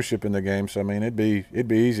got ownership in the game. So I mean, it'd be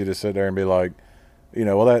easy to sit there and be like, you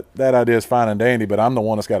know, well that idea is fine and dandy, but I'm the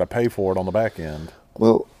one that's got to pay for it on the back end.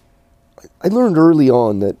 Well, I learned early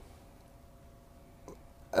on that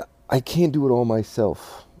I can't do it all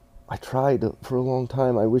myself. I tried for a long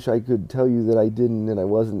time. I wish I could tell you that I didn't and I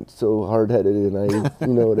wasn't so hard-headed and I,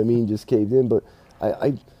 you know what I mean, just caved in. But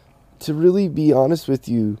I to really be honest with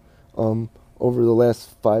you, over the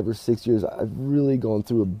last 5 or 6 years, I've really gone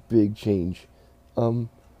through a big change.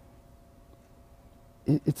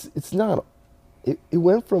 It's not. It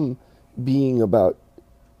went from being about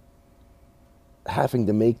having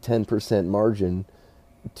to make 10% margin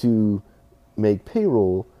to make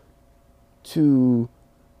payroll to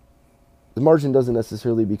the margin doesn't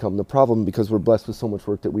necessarily become the problem because we're blessed with so much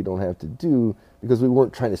work that we don't have to do because we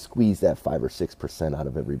weren't trying to squeeze that 5 or 6% out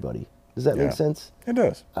of everybody. Does that make sense? It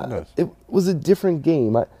does. It does. It was a different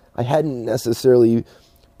game. I hadn't necessarily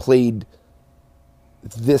played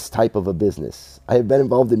this type of a business. I have been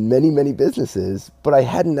involved in many, many businesses, but I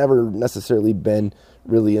hadn't ever necessarily been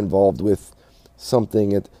really involved with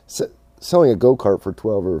something. Selling a go-kart for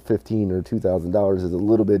 $12 or $15 or $2,000 is a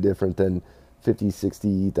little bit different than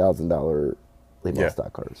 $50,000, $60,000 late model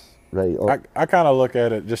stock cars, right? I kind of look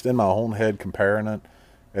at it just in my own head comparing it.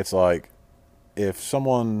 It's like if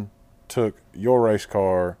someone took your race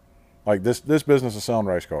car, like this business is selling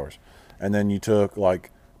race cars, and then you took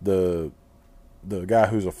like the guy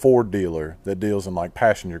who's a Ford dealer that deals in like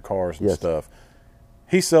passenger cars and stuff.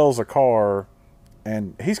 He sells a car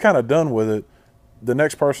and he's kind of done with it. The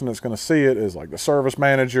next person that's going to see it is like the service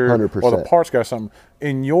manager 100%. or the parts guy, something.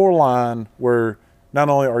 In your line where not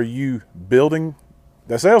only are you building,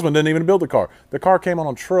 the salesman didn't even build the car. The car came on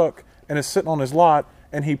a truck and it's sitting on his lot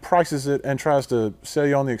and he prices it and tries to sell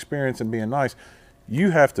you on the experience and being nice.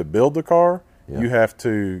 You have to build the car. You have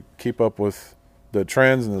to keep up with the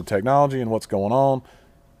trends and the technology and what's going on.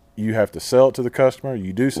 You have to sell it to the customer.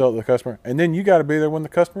 You do sell it to the customer, and then you got to be there when the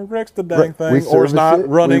customer wrecks the dang thing or is not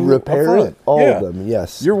running. We repair it. All of them.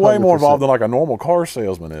 Yes, you're way more involved than like a normal car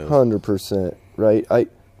salesman is. 100%. Right. I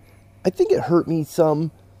think it hurt me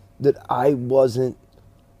some that I wasn't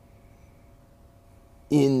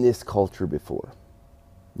in this culture before.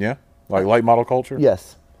 Yeah, like late model culture.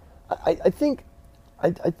 Yes, I think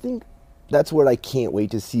that's what I can't wait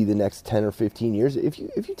to see the next 10 or 15 years. If you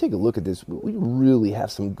take a look at this, we really have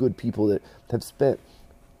some good people that have spent,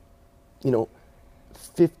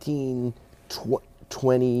 15,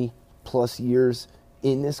 20 plus years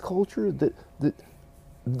in this culture that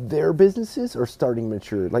their businesses are starting to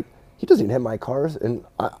mature. Like, he doesn't even have my cars, and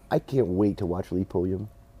I can't wait to watch Lee Pulliam.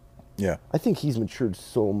 Yeah. I think he's matured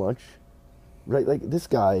so much, right? Like, this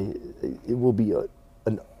guy, it will be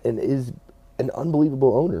an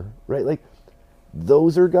unbelievable owner, right? Like,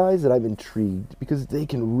 those are guys that I'm intrigued because they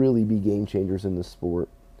can really be game changers in the sport.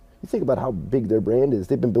 You think about how big their brand is.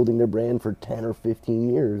 They've been building their brand for 10 or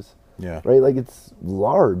 15 years. Yeah. Right? Like, it's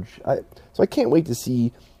large. So I can't wait to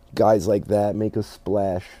see guys like that make a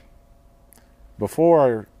splash.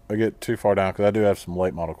 Before I get too far down, because I do have some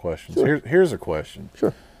late model questions. Sure. Here's a question.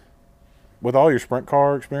 Sure. With all your sprint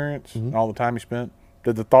car experience and all the time you spent,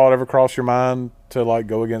 did the thought ever cross your mind to like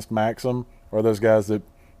go against Maxim or those guys that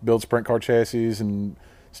build sprint car chassis and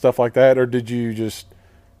stuff like that? Or did you just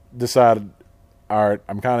decide, all right,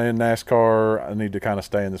 I'm kind of in NASCAR, I need to kind of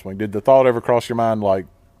stay in this wing? Did the thought ever cross your mind like,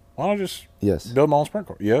 why don't I just build my own sprint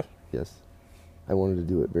car? Yeah? Yes. I wanted to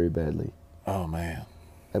do it very badly. Oh, man.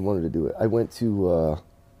 I wanted to do it. I went to,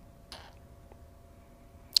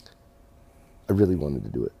 I really wanted to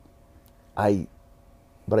do it.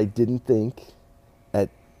 But I didn't think at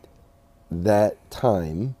that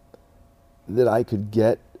time that I could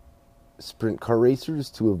get sprint car racers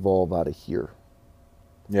to evolve out of here.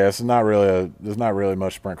 Yeah, there's not really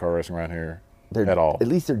much sprint car racing around here at all. At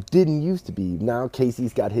least there didn't used to be. Now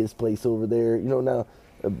Casey's got his place over there. Now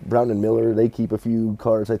Brown and Miller, they keep a few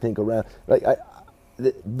cars, I think, around. Like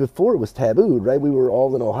before it was tabooed, right? We were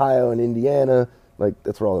all in Ohio and Indiana. Like,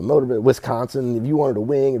 that's where all the motor, Wisconsin. If you wanted to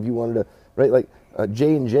wing, if you wanted to, right? Like,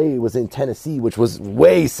 J&J was in Tennessee, which was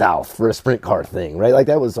way south for a sprint car thing, right? Like,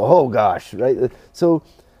 that was, oh gosh, right? So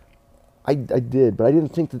I did, but I didn't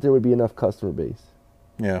think that there would be enough customer base.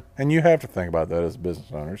 Yeah, and you have to think about that as a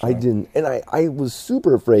business owner. So. I didn't, and I was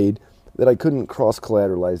super afraid that I couldn't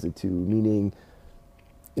cross-collateralize the two, meaning,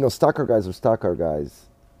 stock car guys are stock car guys,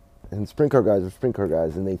 and sprint car guys are sprint car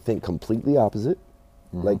guys, and they think completely opposite,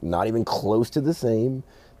 like not even close to the same.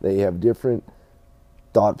 They have different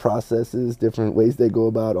thought processes, different ways they go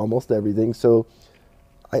about almost everything. So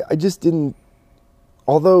I just didn't,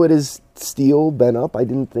 although it is steel bent up, I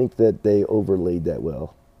didn't think that they overlaid that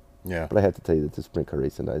well. Yeah. But I have to tell you that the sprint car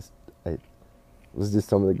racing, it was just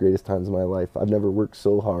some of the greatest times of my life. I've never worked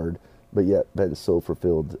so hard, but yet been so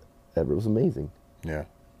fulfilled ever. It was amazing. Yeah.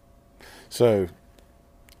 So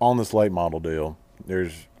on this late model deal,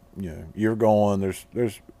 there's, you're going,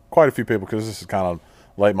 there's quite a few people, because this is kind of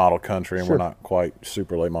late model country, and we're not quite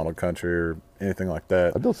super late model country or anything like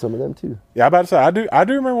that. I built some of them too. Yeah, I'm about to say, I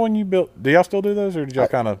do remember when you built. Do y'all still do those, or did y'all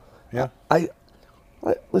kind of? Yeah.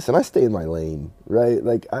 Listen, I stay in my lane, right?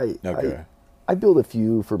 Like I build a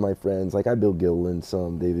few for my friends. Like, I build Gilliland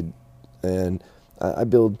some, David, and I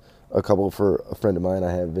build a couple for a friend of mine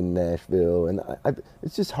I have in Nashville. And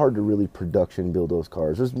it's just hard to really production build those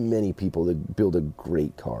cars. There's many people that build a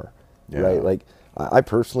great car, right? Like, I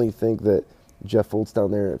personally think that Jeff Foltz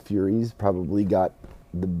down there at Fury's probably got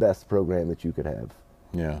the best program that you could have.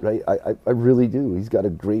 Yeah. Right? I really do. He's got a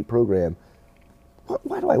great program.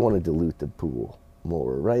 Why do I want to dilute the pool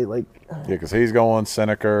more, right? Like, Yeah, because he's going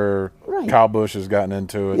Seneca. Right. Kyle Busch has gotten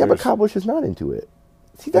into it. Yeah, but Kyle Busch is not into it.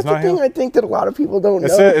 See, that's It's the not thing him? I think that a lot of people don't know.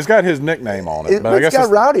 It's got his nickname on it. But I guess it's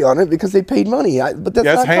got Rowdy on it because they paid money. But that's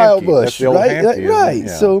Yeah, not it's Kyle Hampke. Busch, That's the old right? Hampke, isn't it? Right.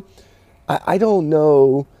 Yeah. So I don't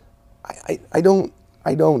know. I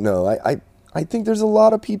don't know. I think there's a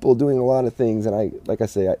lot of people doing a lot of things, and like I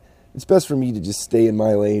say, it's best for me to just stay in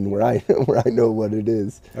my lane where I know what it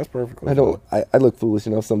is. That's perfectly I look foolish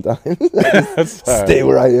enough sometimes. That's all right. Stay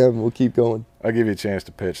where I am. We'll keep going. I'll give you a chance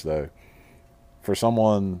to pitch, though. For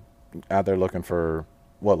someone out there looking for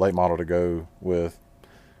what late model to go with,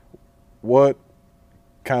 what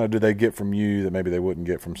kind of do they get from you that maybe they wouldn't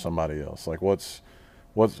get from somebody else? Like, what's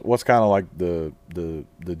kind of like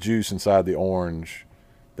the juice inside the orange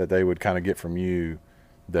that they would kind of get from you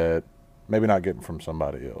that maybe not getting from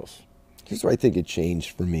somebody else? Here's where I think it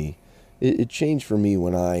changed for me. It changed for me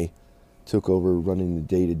when I took over running the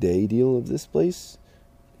day-to-day deal of this place.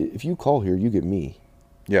 If you call here, you get me.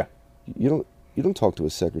 Yeah. You don't talk to a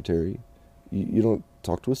secretary. You don't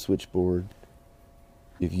talk to a switchboard.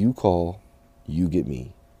 If you call, you get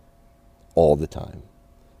me all the time.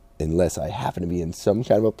 Unless I happen to be in some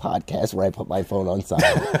kind of a podcast where I put my phone on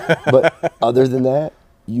silent. But other than that,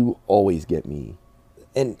 you always get me.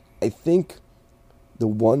 And I think the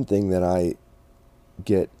one thing that I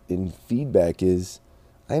get in feedback is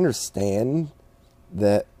I understand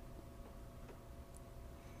that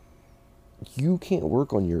you can't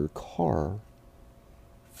work on your car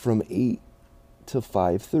from 8 to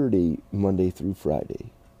 5:30 Monday through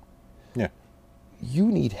Friday. Yeah. You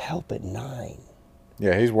need help at 9.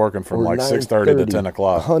 Yeah, he's working from Or like 6:30 to 10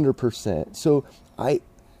 o'clock. 100%. So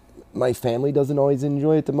my family doesn't always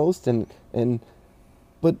enjoy it the most,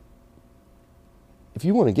 but if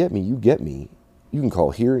you want to get me, you get me. You can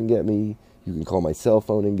call here and get me. You can call my cell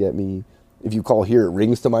phone and get me. If you call here, it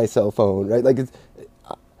rings to my cell phone, right? Like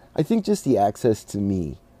I think just the access to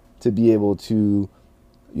me, to be able to,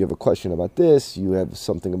 you have a question about this, you have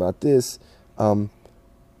something about this. I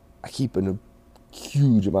keep a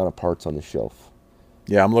huge amount of parts on the shelf.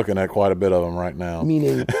 Yeah, I'm looking at quite a bit of them right now.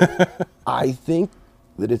 Meaning, I think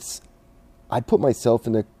that I put myself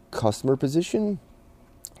in a customer position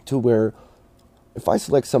to where if I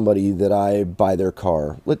select somebody that I buy their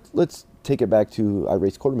car, let's take it back to I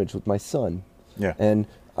raced quarter midgets with my son. Yeah. And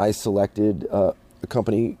I selected a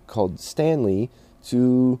company called Stanley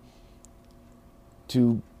to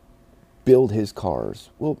build his cars.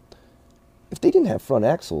 Well, if they didn't have front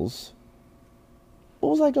axles, what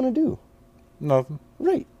was I going to do? Nothing.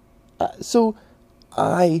 Right. So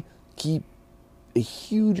I keep a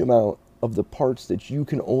huge amount of the parts that you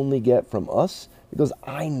can only get from us because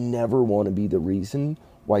I never want to be the reason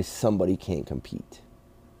why somebody can't compete.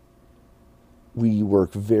 We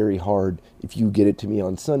work very hard. If you get it to me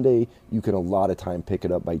on Sunday, you can a lot of time pick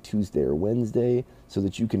it up by Tuesday or Wednesday so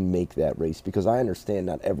that you can make that race because I understand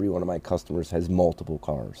not every one of my customers has multiple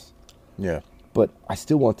cars. Yeah. But I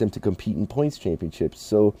still want them to compete in points championships.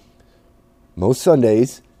 So most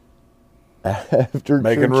Sundays, after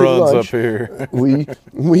making church runs and lunch, up here.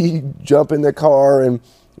 we jump in the car, and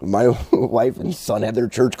my wife and son have their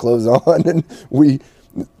church clothes on, and we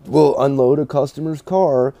will unload a customer's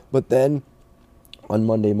car. But then on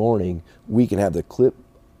Monday morning, we can have the clip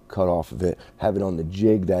cut off of it, have it on the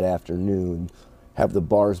jig that afternoon, have the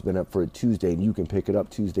bars been up for a Tuesday, and you can pick it up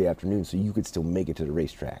Tuesday afternoon, so you could still make it to the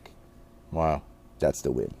racetrack. Wow. That's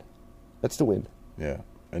the win. That's the win. Yeah.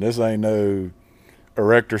 And this ain't no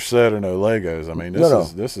erector set or no Legos. I mean,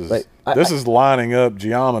 this is lining up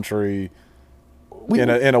geometry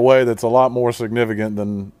in a way that's a lot more significant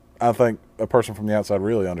than I think a person from the outside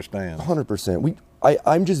really understands. 100%.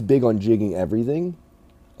 I'm just big on jigging everything.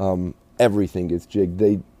 Everything gets jigged.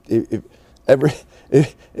 If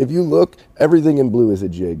you look, everything in blue is a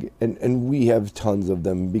jig, and we have tons of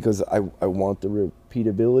them because I want the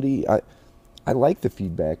repeatability. I like the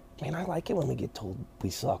feedback. Man, I like it when we get told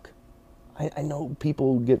we suck. I know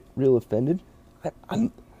people get real offended. I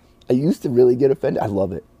used to really get offended. I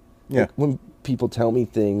love it. Yeah. Like when people tell me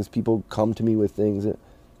things, people come to me with things.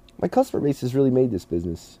 My customer base has really made this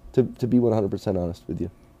business, to be 100% honest with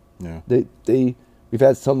you. Yeah. We've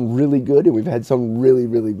had some really good and we've had some really,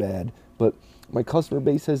 really bad. But my customer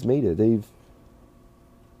base has made it.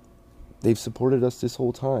 They've supported us this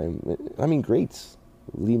whole time. I mean, greats.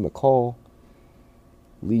 Lee McCall,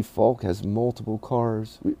 Lee Falk has multiple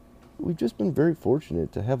cars. We've just been very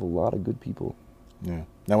fortunate to have a lot of good people. Yeah.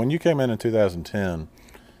 Now, when you came in 2010,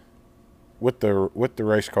 with the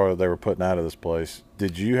race car that they were putting out of this place,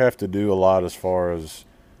 did you have to do a lot as far as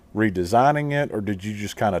redesigning it, or did you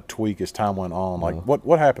just kind of tweak as time went on? Like,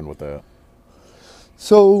 what happened with that?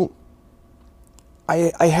 So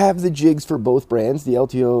I have the jigs for both brands, the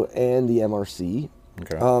LTO and the MRC.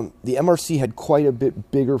 Okay. The MRC had quite a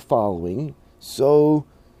bit bigger following, so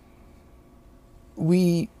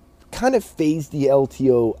we kind of phased the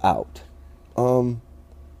LTO out.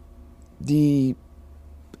 The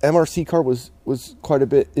MRC car was quite a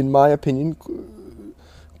bit, in my opinion,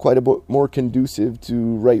 quite a bit more conducive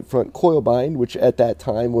to right front coil bind, which at that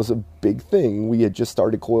time was a big thing. We had just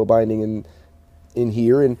started coil binding in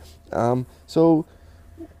here, and so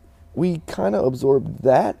we kind of absorbed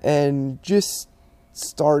that and just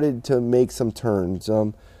started to make some turns.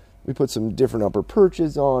 We put some different upper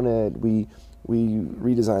perches on it. We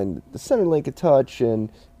redesigned the center link a touch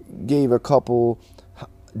and gave a couple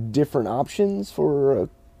different options for a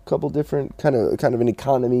couple different kind of an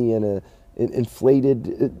economy and a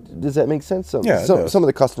inflated. Does that make sense? Some of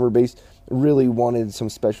the customer base really wanted some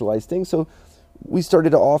specialized things, so we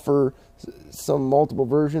started to offer some multiple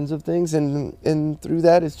versions of things, and through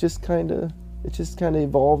that it just kind of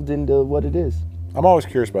evolved into what it is. I'm always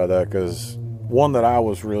curious about that, because one that I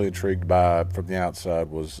was really intrigued by from the outside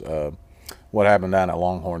was what happened down at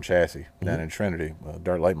Longhorn Chassis down in Trinity,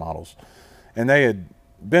 dirt late models, and they had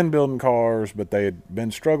been building cars, but they had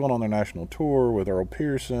been struggling on their national tour with Earl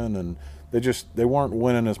Pearson, and they weren't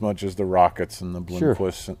winning as much as the Rockets and the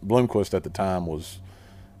Bloomquist. Sure. Bloomquist at the time was,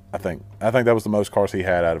 I think that was the most cars he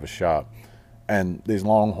had out of his shop, and these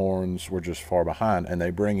Longhorns were just far behind. And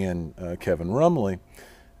they bring in Kevin Rumley,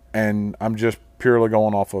 and I'm just purely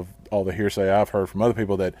going off of all the hearsay I've heard from other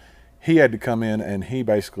people that he had to come in and he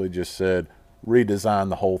basically just said redesign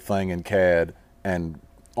the whole thing in CAD and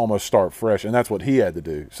almost start fresh, and that's what he had to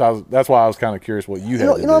do. So that's why I was kind of curious what you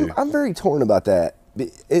had to do. I'm very torn about that,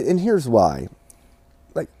 and here's why.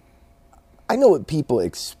 Like, I know what people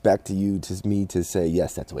expect me to say.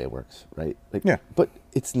 Yes, that's the way it works, right? Like, yeah, but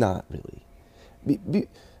it's not really.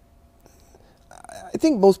 I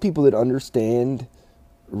think most people that understand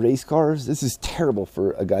race cars, this is terrible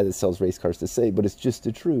for a guy that sells race cars to say, but it's just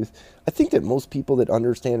the truth. I think that most people that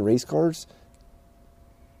understand race cars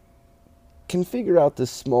can figure out the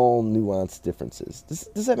small nuanced differences.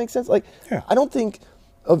 Does that make sense? Like, yeah. I don't think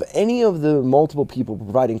of any of the multiple people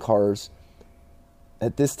providing cars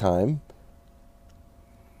at this time,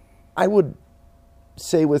 I would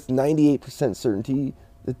say with 98% certainty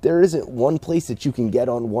that there isn't one place that you can get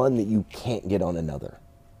on one that you can't get on another.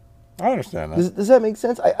 I understand that. Does that make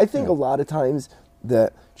sense? I think a lot of times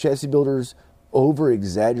that chassis builders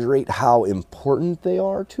over-exaggerate how important they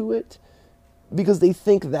are to it, because they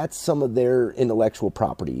think that's some of their intellectual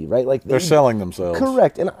property, right? Like they're selling themselves.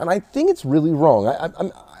 Correct, and I think it's really wrong.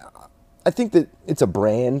 I think that it's a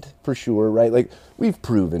brand for sure, right? Like, we've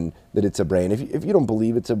proven that it's a brand. If you don't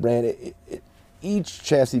believe it's a brand, each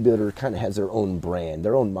chassis builder kind of has their own brand,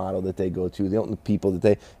 their own model that they go to, their own people that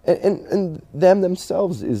they and them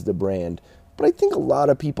themselves is the brand. But I think a lot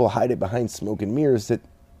of people hide it behind smoke and mirrors,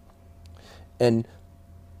 and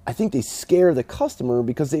I think they scare the customer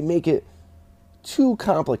because they make it too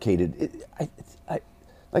complicated. I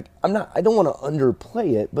don't want to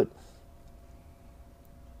underplay it, but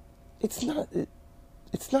it's not.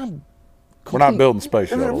 We're not building space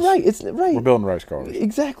shuttles. Right. It's right. We're building race cars.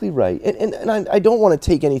 Exactly right. And I don't want to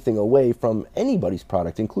take anything away from anybody's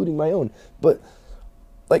product, including my own. But,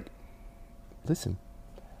 like, listen,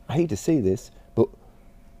 I hate to say this, but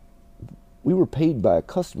we were paid by a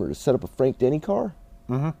customer to set up a Frank Denny car,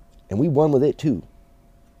 and we won with it too.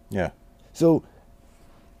 Yeah. So,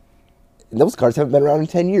 and those cars haven't been around in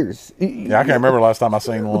 10 years. Yeah, I can't remember last time I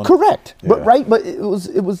seen one. Correct. Yeah. But it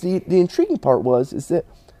was the intriguing part is that,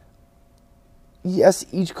 yes,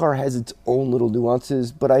 each car has its own little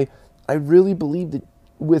nuances, but I really believe that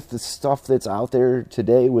with the stuff that's out there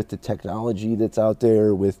today, with the technology that's out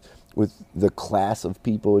there, with the class of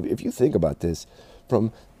people, if you think about this,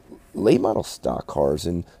 from late model stock cars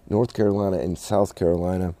in North Carolina and South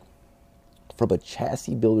Carolina, from a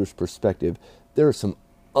chassis builder's perspective, there are some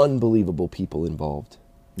unbelievable people involved.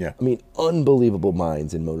 Yeah. I mean, unbelievable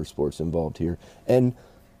minds in motorsports involved here. And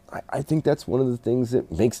I think that's one of the things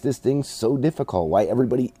that makes this thing so difficult, why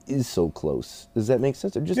everybody is so close. Does that make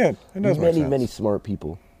sense? Or just it does make sense. Many smart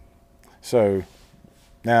people. So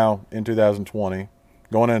now in 2020,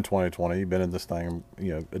 going into 2020, you've been in this thing,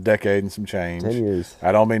 a decade and some change. 10 years.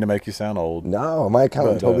 I don't mean to make you sound old. No, my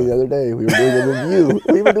accountant told me the other day, we were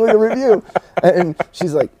doing a review. And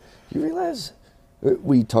she's like, you realize,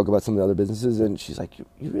 we talk about some of the other businesses, and she's like, you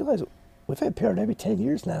realize we've had Parrot every 10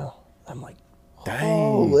 years now. I'm like,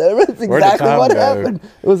 Oh, that's exactly what happened.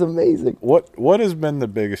 It was amazing. What has been the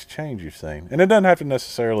biggest change you've seen? And it doesn't have to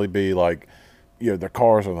necessarily be like, the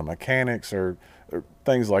cars or the mechanics or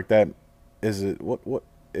things like that. Is it what?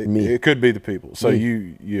 It could be the people. So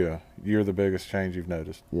you're the biggest change you've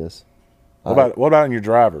noticed. Yes. What about in your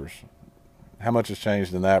drivers? How much has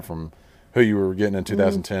changed in that from who you were getting in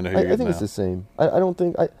 2010 to who you're getting now? I think it's the same. I don't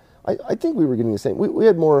think I think we were getting the same. We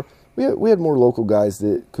had more local guys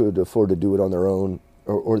that could afford to do it on their own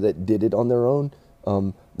or that did it on their own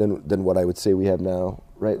than what I would say we have now,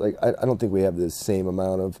 right? Like I don't think we have the same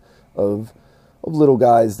amount of little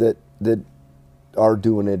guys that are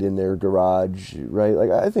doing it in their garage, right?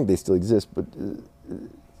 Like I think they still exist, but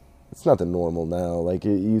it's not the normal now. Like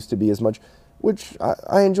it used to be as much, which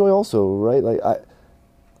I enjoy also, right? Like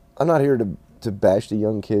I'm not here to bash the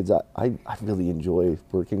young kids. I really enjoy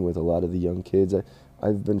working with a lot of the young kids.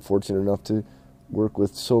 I've been fortunate enough to work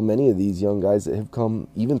with so many of these young guys that have come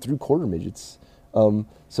even through quarter midgets.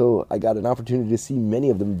 So I got an opportunity to see many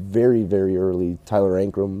of them very, very early. Tyler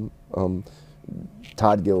Ankrum,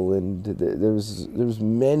 Todd Gilliland. There's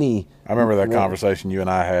many. I remember that conversation you and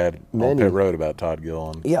I had on pit road about Todd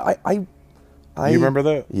Gilliland. Yeah, you remember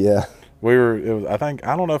that? Yeah.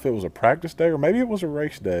 I don't know if it was a practice day or maybe it was a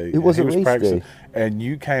race day. It was a race day. And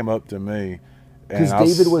you came up to me. Because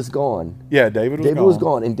David was gone. Yeah, David was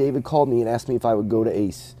gone. And David called me and asked me if I would go to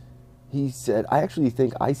Ace. He said, I actually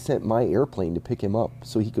think I sent my airplane to pick him up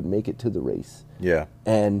so he could make it to the race. Yeah.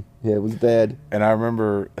 And it was bad. And I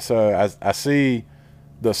remember, so I see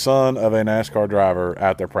the son of a NASCAR driver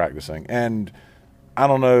out there practicing. And I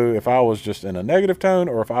don't know if I was just in a negative tone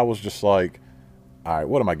or if I was just like, all right,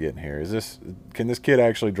 what am I getting here? Can this kid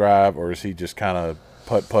actually drive, or is he just kind of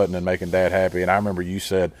putt-putting and making Dad happy? And I remember you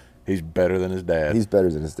said he's better than his dad. He's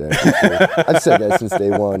better than his dad. For sure. I've said that since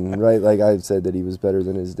day one, right? Like I've said that he was better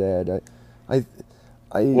than his dad.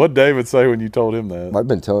 What'd David say when you told him that? I've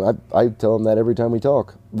been telling. I tell him that every time we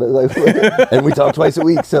talk, but like, and we talk twice a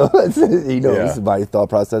week, so he knows my thought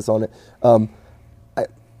process on it.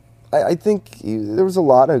 I think there was a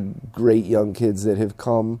lot of great young kids that have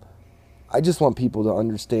come. I just want people to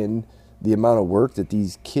understand the amount of work that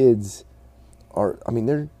these kids are. I mean,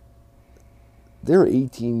 they're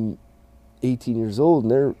 18 years old,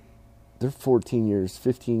 and they're 14 years,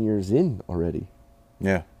 15 years in already.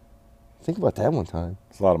 Yeah. Think about that one time.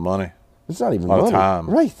 It's a lot of money. It's not even money. A lot of time.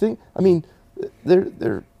 Right. I mean,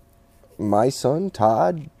 they're my son,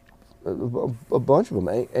 Todd, a bunch of them,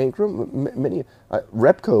 Ankrum, many,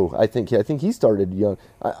 Repco, I think he started young.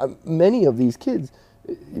 Many of these kids,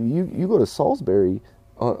 you go to Salisbury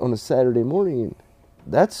on a Saturday morning, and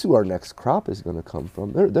that's who our next crop is going to come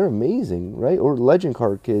from. They're amazing, right? Or legend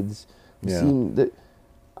car kids. Yeah.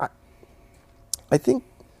 I think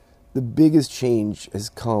the biggest change has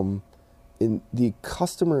come in the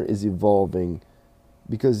customer is evolving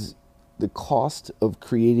because the cost of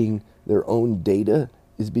creating their own data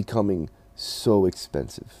is becoming so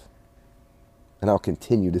expensive. And I'll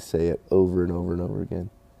continue to say it over and over and over again.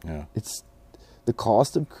 Yeah. It's the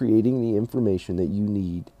cost of creating the information that you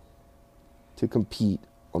need to compete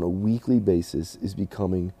on a weekly basis is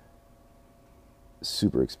becoming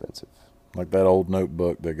super expensive. Like that old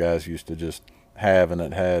notebook that guys used to just have, and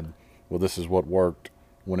it had, well, this is what worked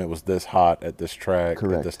when it was this hot at this track.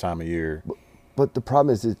 Correct. At this time of year. But the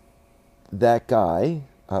problem is that guy,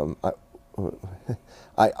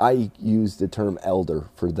 I use the term elder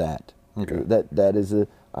for that. Okay. That is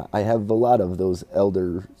I have a lot of those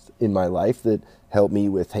elders in my life that help me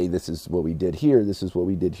with, hey, this is what we did here, this is what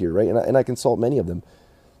we did here, right? And I consult many of them.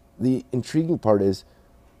 The intriguing part is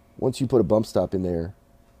once you put a bump stop in there,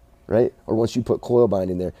 right? Or once you put coil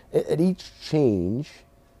bind in there, at each change,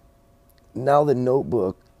 now the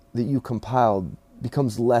notebook that you compiled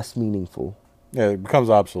becomes less meaningful. Yeah, it becomes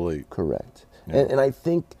obsolete. Correct. Yeah. And I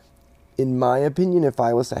think, in my opinion, if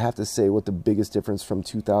I was to have to say what the biggest difference from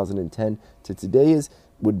 2010 to today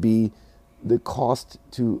would be the cost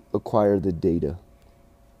to acquire the data.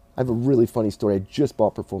 I have a really funny story. I just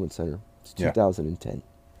bought Performancenter. It's 2010.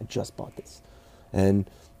 I just bought this. And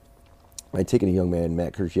I'd taken a young man,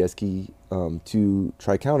 Matt Krzyzewski, to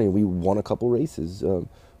Tri-County, and we won a couple races,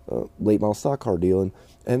 late model stock car deal.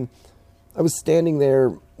 And I was standing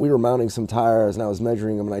there, we were mounting some tires, and I was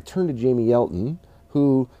measuring them, and I turned to Jamie Yelton,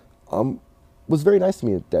 who was very nice to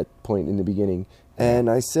me at that point in the beginning. And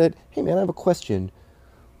I said, hey, man, I have a question.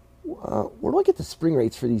 Where do I get the spring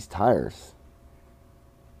rates for these tires?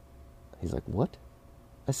 He's like, what?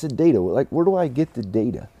 I said, data. Like, where do I get the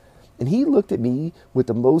data? And he looked at me with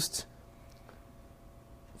the most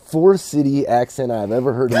four-city accent I've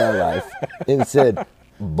ever heard in my life and said,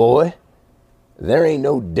 boy, there ain't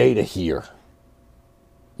no data here.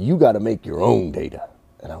 you got to make your own data.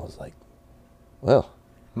 And I was like, well,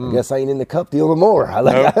 I guess I ain't in the cup deal no more.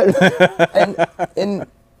 And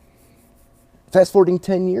fast forwarding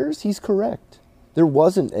 10 years, he's correct. There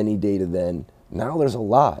wasn't any data then. Now there's a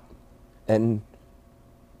lot. And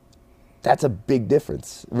that's a big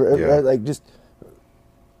difference. Yeah. Like, just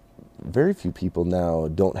very few people now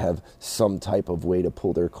don't have some type of way to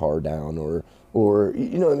pull their car down, or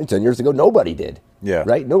you know, I mean, 10 years ago, nobody did. Yeah.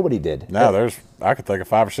 Right? Nobody did. Now I could think of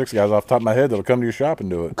 5 or 6 guys off the top of my head that'll come to your shop and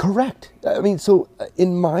do it. Correct. I mean, so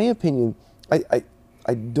in my opinion, I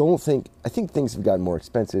think things have gotten more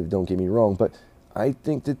expensive, don't get me wrong, but I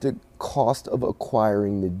think that the cost of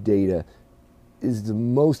acquiring the data is the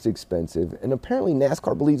most expensive. And apparently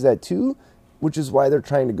NASCAR believes that too, which is why they're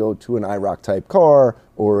trying to go to an IROC type car,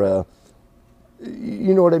 or a,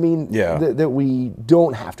 you know what I mean? Yeah. That we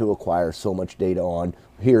don't have to acquire so much data on.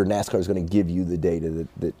 Here, NASCAR is going to give you the data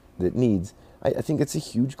that needs. I think it's a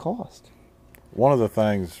huge cost. One of the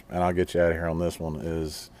things, and I'll get you out of here on this one,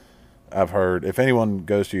 is I've heard, if anyone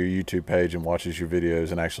goes to your YouTube page and watches your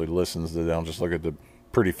videos and actually listens to them, just look at the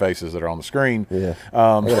pretty faces that are on the screen. Yeah.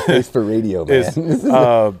 I got a face for radio,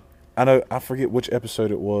 man. I know, I forget which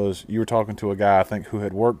episode it was. You were talking to a guy, I think, who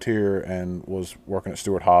had worked here and was working at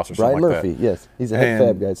Stewart Haas or something like that. Brian Murphy, yes. He's a head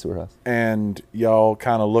fab guy at Stewart Haas. And y'all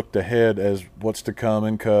kind of looked ahead as what's to come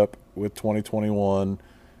in Cup with 2021.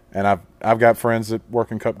 And I've got friends that work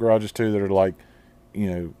in Cup garages too that are like, you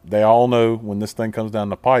know, they all know when this thing comes down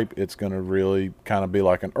the pipe, it's going to really kind of be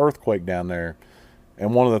like an earthquake down there.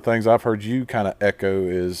 And one of the things I've heard you kind of echo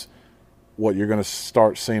is what you're going to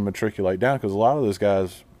start seeing matriculate down, because a lot of those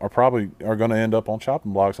guys are going to end up on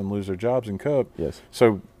chopping blocks and lose their jobs in Cup. Yes.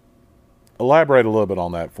 So elaborate a little bit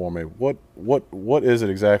on that for me. What is it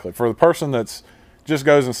exactly for the person that's just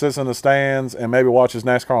goes and sits in the stands and maybe watches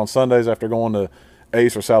NASCAR on Sundays after going to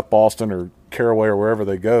Ace or South Boston or Caraway or wherever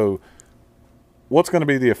they go? What's going to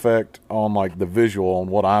be the effect on like the visual on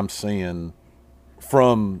what I'm seeing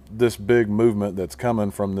from this big movement that's coming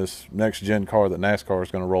from this next gen car that NASCAR is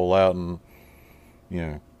going to roll out? And, you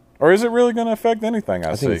know, or is it really going to affect anything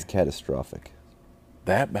I see? I think it's catastrophic.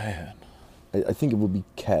 That bad? I think it will be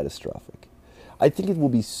catastrophic. I think it will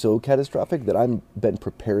be so catastrophic that I've been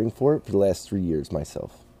preparing for it for the last 3 years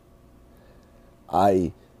myself.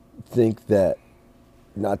 I think that,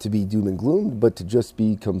 not to be doom and gloom, but to just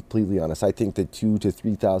be completely honest, I think that 2,000 to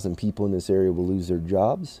 3,000 people in this area will lose their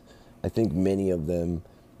jobs. I think many of them,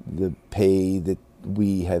 the pay that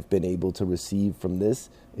we have been able to receive from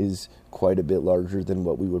this is quite a bit larger than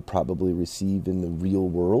what we would probably receive in the real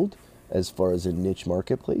world as far as a niche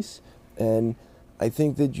marketplace. And I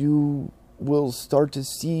think that you will start to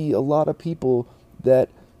see a lot of people that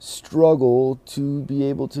struggle to be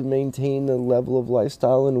able to maintain the level of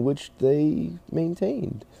lifestyle in which they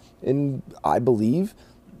maintained. And I believe,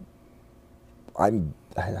 I know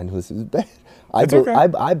this is bad,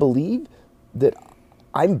 I believe that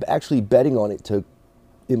I'm actually betting on it to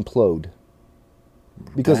implode,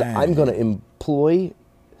 because Dang. I'm going to employ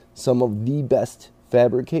some of the best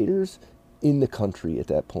fabricators in the country at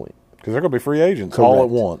that point. Because they're going to be free agents all at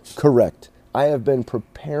once. Correct. I have been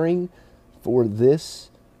preparing for this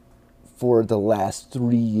for the last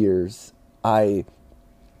 3 years. I've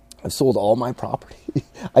sold all my property.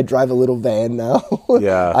 I drive a little van now.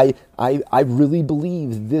 Yeah. I really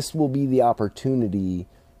believe this will be the opportunity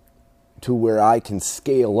to where I can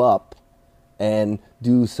scale up and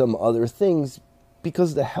do some other things,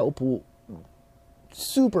 because the help will,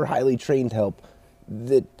 super highly trained help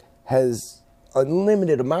that has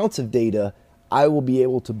unlimited amounts of data, I will be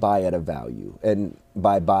able to buy at a value. And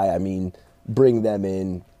by buy, I mean bring them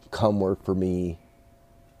in, come work for me.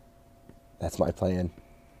 That's my plan.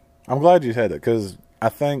 I'm glad you said it, because I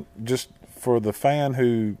think just for the fan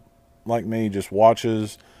who, like me, just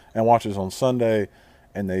watches on Sunday,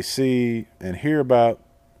 and they see and hear about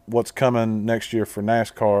what's coming next year for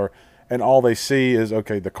NASCAR, and all they see is,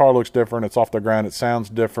 okay, the car looks different, it's off the ground, it sounds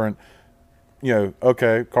different. You know,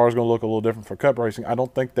 okay, car's going to look a little different for Cup racing. I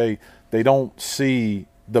don't think they don't see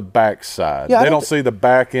the backside. Yeah, they don't see the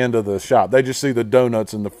back end of the shop. They just see the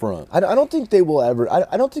donuts in the front. I don't think they will ever.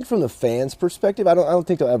 I don't think from the fans' perspective, I don't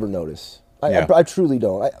think they'll ever notice. I truly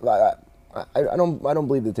don't. I don't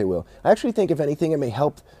believe that they will. I actually think, if anything, it may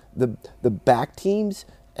help the back teams,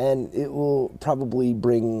 and it will probably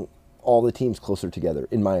bring all the teams closer together,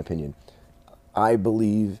 in my opinion. I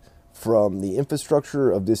believe from the infrastructure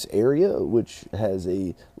of this area, which has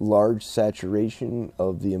a large saturation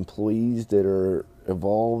of the employees that are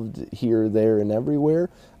involved here, there, and everywhere,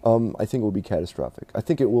 I think it will be catastrophic. I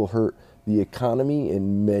think it will hurt the economy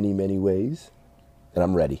in many, many ways, and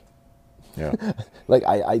I'm ready. Yeah. Like,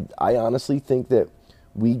 I honestly think that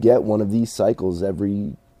we get one of these cycles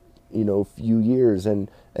every, few years. And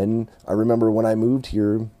I remember when I moved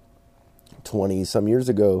here 20 some years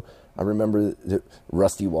ago, I remember that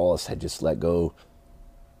Rusty Wallace had just let go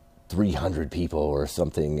 300 people or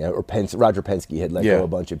something, or Roger Penske had let go a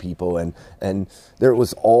bunch of people, and there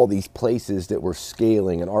was all these places that were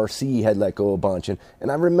scaling, and RC had let go a bunch, and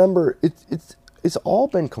I remember it's all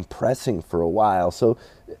been compressing for a while. So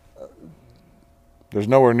there's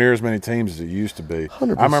nowhere near as many teams as it used to be.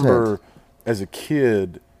 100%. I remember as a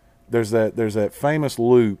kid, there's that famous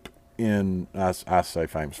loop in, I say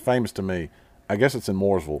famous to me, I guess it's in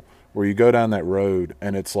Mooresville, where you go down that road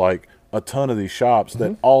and it's like a ton of these shops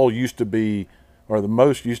that all used to be, or the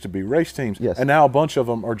most used to be race teams. Yes. And now a bunch of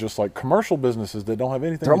them are just like commercial businesses that don't have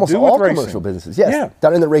anything They're to do almost with all racing. commercial businesses. Yes, Yeah.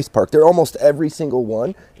 down in the race park, they're almost every single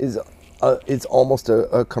one is it's almost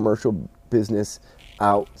a commercial business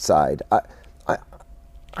outside.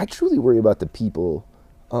 I truly worry about the people.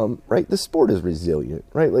 Right, the sport is resilient,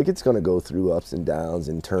 right? Like it's going to go through ups and downs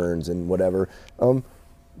and turns and whatever.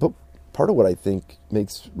 But part of what I think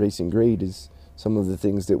makes racing great is some of the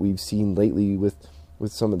things that we've seen lately with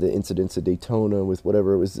some of the incidents at Daytona, with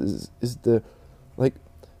whatever it was, is the, like,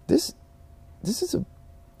 this is a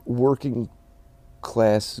working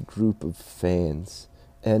class group of fans,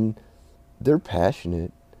 and they're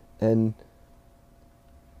passionate, and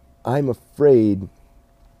I'm afraid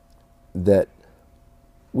that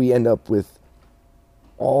we end up with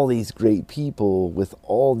all these great people with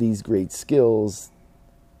all these great skills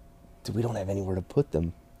that we don't have anywhere to put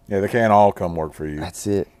them. Yeah, they can't all come work for you. That's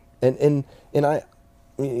it. And I,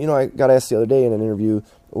 I got asked the other day in an interview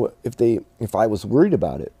if I was worried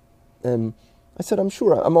about it, and I said I'm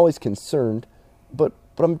sure. I'm always concerned, but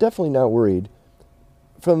I'm definitely not worried.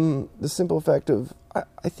 From the simple fact of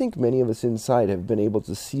I think many of us inside have been able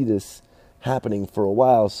to see this happening for a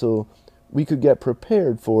while, so we could get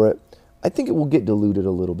prepared for it. I think it will get diluted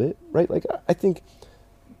a little bit, right? Like I think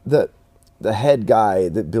that the head guy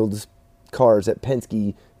that builds cars at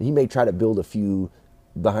Penske, he may try to build a few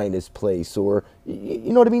behind his place, or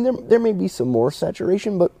you know what I mean? There may be some more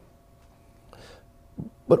saturation, but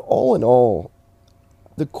all in all,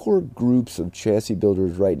 the core groups of chassis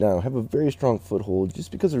builders right now have a very strong foothold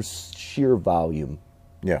just because there's sheer volume.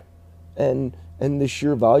 Yeah. And the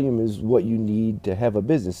sheer volume is what you need to have a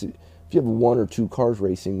business. If you have 1 or 2 cars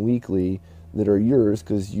racing weekly that are yours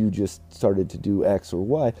because you just started to do X or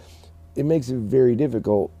Y, it makes it very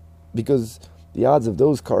difficult, because the odds of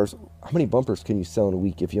those cars, how many bumpers can you sell in a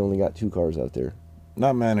week if you only got 2 cars out there?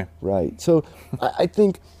 Not many. Right. So I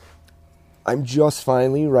think I'm just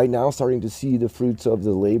finally right now starting to see the fruits of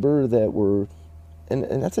the labor that were, and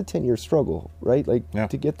that's a 10-year struggle, right? Like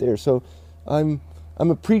to get there. So I'm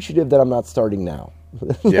appreciative that I'm not starting now.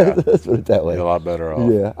 Yeah. Let's put it that way. You're a lot better off.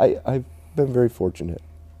 Yeah. I've been very fortunate.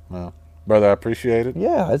 Well, brother, I appreciate it.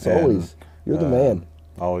 Yeah, as always. You're the man.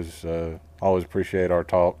 Always appreciate our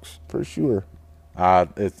talks. For sure.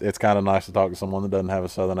 It's kind of nice to talk to someone that doesn't have a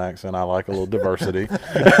southern accent. I like a little diversity.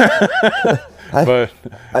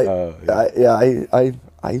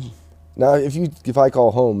 Now if I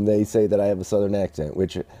call home, they say that I have a southern accent,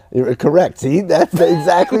 which correct. See, that's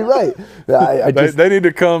exactly right. They need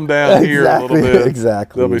to come down here a little bit.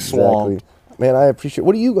 Exactly. They'll be swamped. Man, I appreciate.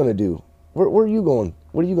 What are you going to do? Where are you going?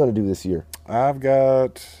 What are you going to do this year?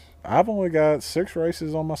 I've only got 6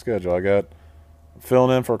 races on my schedule. I got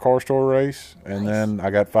filling in for a car store race, and then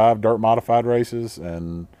I got 5 dirt modified races,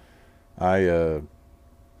 and I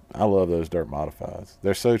love those dirt modifieds.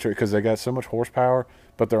 They're so true because they got so much horsepower,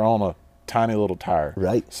 but they're on a tiny little tire.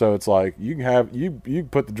 Right. So it's like you can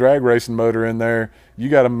put the drag racing motor in there. You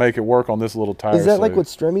got to make it work on this little tire. Is that like what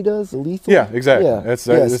Stremy does, the lethal? Yeah, exactly. Yeah. It's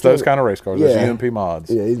those kind of race cars. Those UMP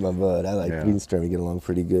mods. Yeah, he's my bud. I like me and Stremy get along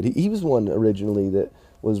pretty good. He was one originally that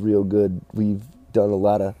was real good. We've done a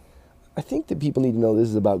lot of. I think that people need to know this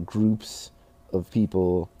is about groups of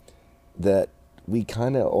people that we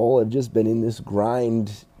kind of all have just been in this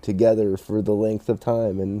grind together for the length of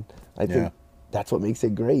time, and I think that's what makes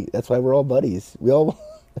it great. That's why we're all buddies. We all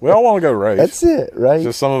want to go race. That's it, right? It's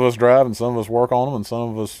just some of us drive and some of us work on them, and some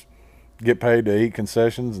of us get paid to eat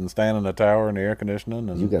concessions and stand in the tower in the air conditioning.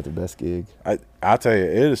 And you got the best gig. I tell you,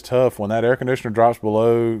 it is tough when that air conditioner drops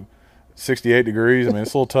below 68 degrees. I mean,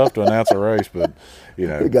 it's a little tough to announce a race, but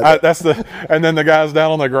and then the guys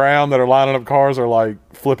down on the ground that are lining up cars are like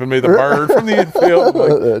flipping me the bird from the infield.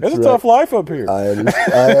 Like, it's a tough life up here.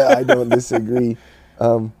 I don't disagree.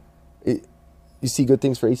 You see good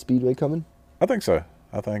things for Ace Speedway coming? I think so.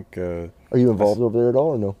 I think. Are you involved over there at all,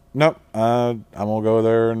 or no? Nope. I'm gonna go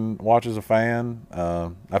there and watch as a fan.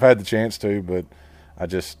 I've had the chance to, but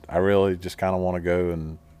I really just kind of want to go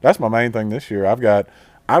and That's my main thing this year. I've got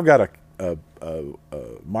a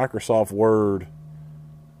Microsoft Word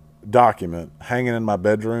document hanging in my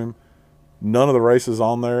bedroom. None of the races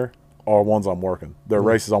on there are ones I'm working. They're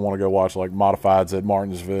races I want to go watch, like modifieds at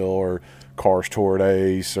Martinsville or Cars Tour at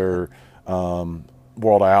Ace or World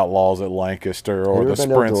of Outlaws at Lancaster or the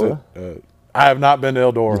sprints at I have not been to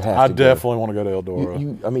Eldora. I definitely want to go to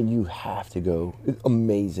Eldora. I mean, you have to go. It's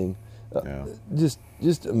amazing. Just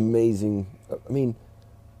amazing. I mean,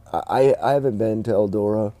 I haven't been to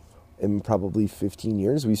Eldora in probably 15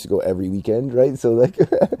 years. We used to go every weekend, right? So like,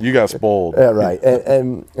 you got spoiled. Yeah, right.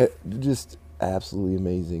 And just absolutely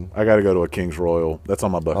amazing. I got to go to a King's Royal. That's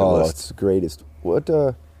on my bucket list. Oh, it's the greatest. What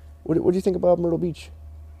do you think about Myrtle Beach?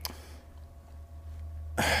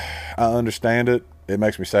 I understand it. It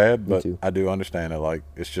makes me sad, but I do understand it. Like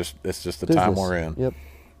it's just the time we're in. Yep.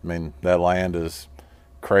 I mean, that land is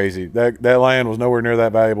crazy. That land was nowhere near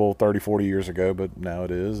that valuable 30, 40 years ago, but now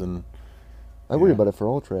it is. And I worry about it for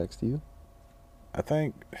all tracks. Do you? I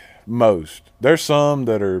think most. There's some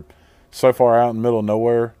that are so far out in the middle of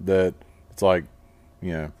nowhere that it's like,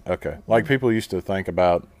 okay. Like people used to think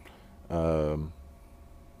about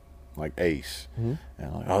like Ace. And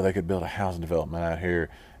like, oh, they could build a housing development out here.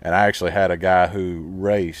 And I actually had a guy who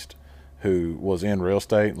raced who was in real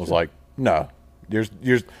estate and was like, no,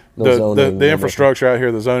 the infrastructure out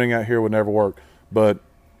here, the zoning out here would never work. But,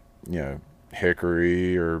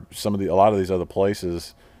 Hickory or a lot of these other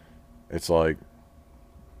places, it's like,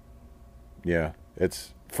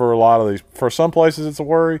 it's for a lot of these, for some places it's a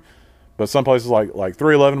worry, but some places like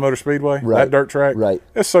 311 Motor Speedway, that dirt track,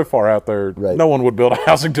 it's so far out there, no one would build a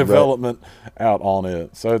housing development out on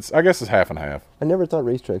it. So I guess it's half and half. I never thought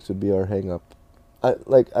racetracks would be our hang-up. I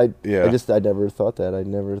never thought that. I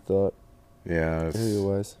never thought. Yeah,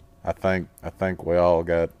 area-wise. I think we all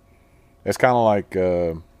got. It's kind of like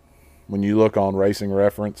when you look on Racing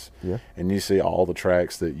Reference, and you see all the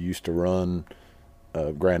tracks that used to run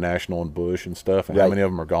Grand National and Busch and stuff, and how many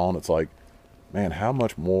of them are gone. It's like, man, how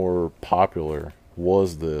much more popular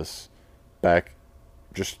was this back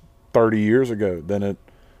just 30 years ago than it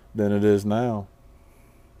is now?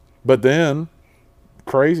 But then,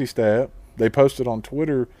 crazy stat, they posted on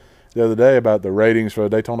Twitter the other day about the ratings for the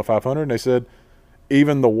Daytona 500, and they said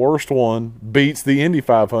even the worst one beats the Indy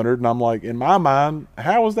 500. And I'm like, in my mind,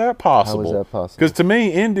 how is that possible? How is that possible? Because to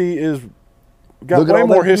me, Indy is got way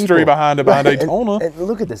more history behind it by Daytona. And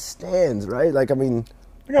look at the stands, right? Like, I mean,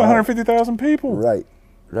 they got 150,000 people. Right.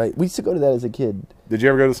 We used to go to that as a kid. Did you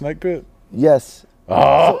ever go to Snake Pit? Yes.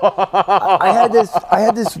 Oh. So I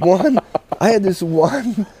had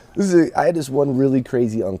this one really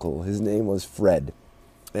crazy uncle. His name was Fred,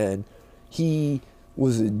 and he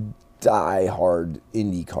was a die-hard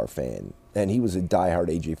IndyCar fan, and he was a die-hard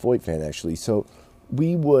AJ Foyt fan, actually. So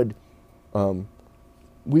we would go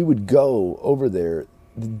over there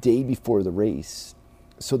the day before the race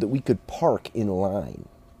so that we could park in line.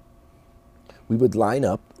 We would line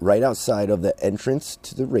up right outside of the entrance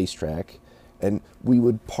to the racetrack, and we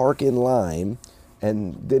would park in line,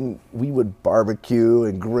 and then we would barbecue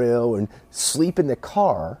and grill and sleep in the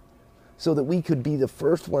car so that we could be the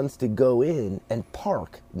first ones to go in and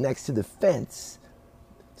park next to the fence.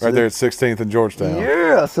 Right there at 16th and Georgetown.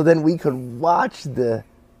 Yeah, so then we could watch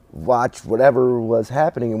whatever was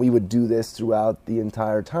happening, and we would do this throughout the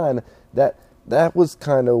entire time. That was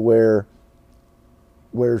kind of where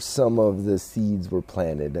some of the seeds were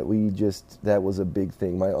planted. That was a big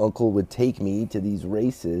thing. My uncle would take me to these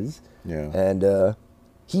races, and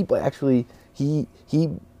he bought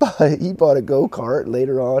a go-kart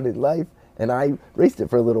later on in life, and I raced it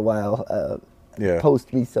for a little while.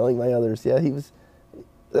 Post me selling my others.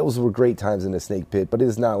 Those were great times in the Snake Pit, but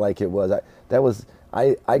it's not like it was.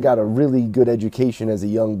 I got a really good education as a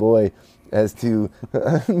young boy as to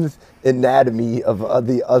anatomy of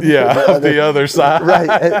the other side.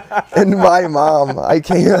 Right. And my mom,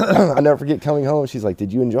 I'll never forget coming home. She's like,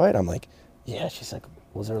 "Did you enjoy it?" I'm like, "Yeah." She's like,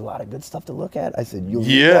 "Was there a lot of good stuff to look at?" I said, "You'll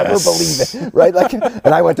never believe it." Right? Like,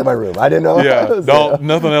 and I went to my room. I didn't know.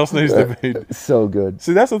 Nothing else needs to be. So good.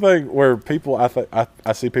 See, that's the thing where people,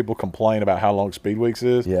 I see people complain about how long Speed Weeks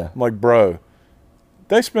is. Yeah. I'm like, bro,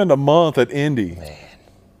 they spend a month at Indy,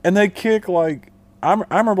 and they kick like. I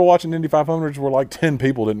remember watching Indy 500s where like 10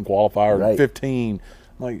 people didn't qualify or 15.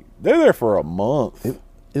 Like, they're there for a month.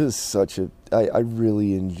 It was such a. I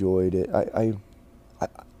really enjoyed it. I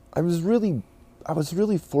was really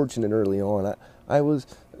fortunate early on. I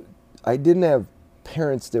didn't have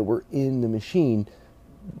parents that were in the machine,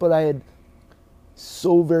 but I had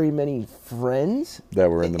so very many friends that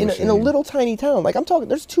were in the machine. In a little tiny town. Like, I'm talking,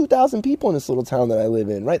 there's 2,000 people in this little town that I live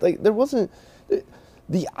in, right? Like, there wasn't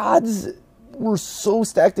the odds were so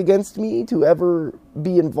stacked against me to ever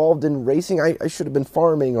be involved in racing. I should have been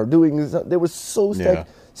farming or doing this. They were so stacked.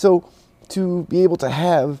 Yeah. So to be able to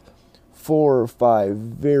have 4 or 5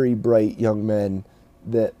 very bright young men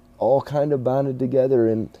that all kind of bonded together,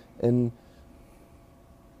 and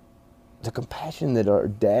the compassion that our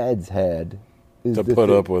dads had is to put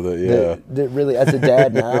up with it, yeah. That really, as a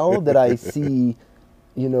dad now, that I see,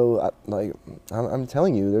 you know, like I'm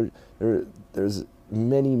telling you, there's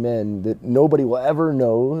many men that nobody will ever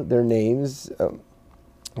know their names.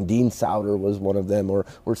 Dean Souter was one of them, or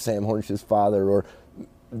Sam Hornish's father, or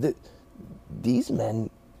these men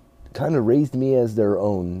kind of raised me as their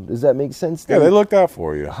own. Does that make sense? Yeah, they looked out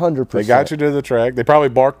for you. 100%. They got you to the track. They probably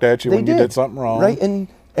barked at you when you did something wrong. Right,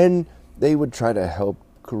 and they would try to help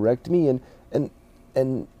correct me,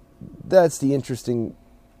 and that's the interesting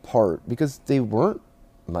part, because they weren't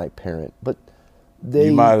my parent, but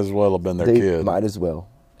you might as well have been their kid. Might as well.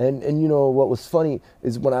 And you know what was funny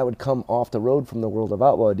is when I would come off the road from the World of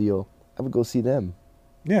Outlaw deal, I would go see them.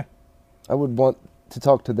 Yeah. I would want to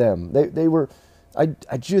talk to them. They were,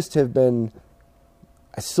 I just have been,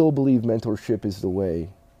 I so believe mentorship is the way.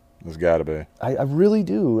 It's got to be. I really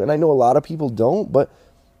do. And I know a lot of people don't, but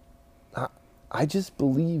I just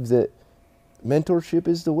believe that mentorship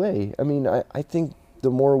is the way. I mean, I think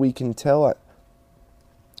the more we can tell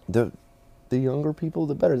the younger people,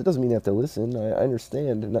 the better. That doesn't mean they have to listen. I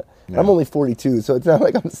understand. And I'm only 42, so it's not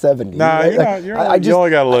like I'm 70. Nah, right? you're not. You only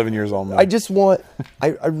got 11 years on me. I just want,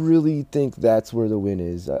 I really think that's where the win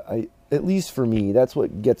is. At least for me, that's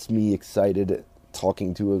what gets me excited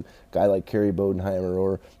talking to a guy like Kerry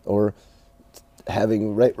Bodenheimer, or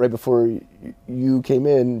having, right before you came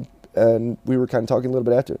in, and we were kind of talking a little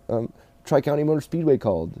bit after, Tri-County Motor Speedway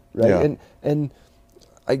called, right? Yeah. And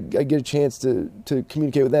I get a chance to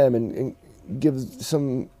communicate with them and give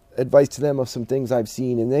some advice to them of some things I've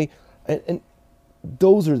seen, and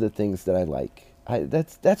those are the things that I like.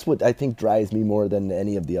 That's what I think drives me more than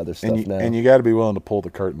any of the other stuff now. And you got to be willing to pull the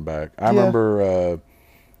curtain back. I remember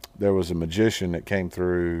there was a magician that came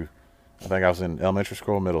through. I think I was in elementary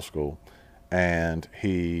school, middle school, and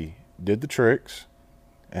he did the tricks,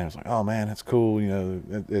 and I was like, "Oh man, that's cool," you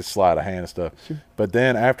know, it's sleight of hand and stuff. Sure. But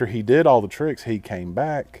then after he did all the tricks, he came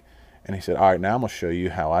back and he said, "All right, now I'm gonna show you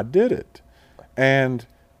how I did it." And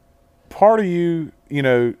part of you, you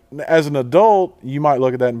know, as an adult, you might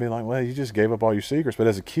look at that and be like, well, you just gave up all your secrets. But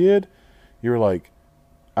as a kid, you're like,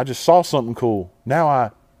 I just saw something cool. Now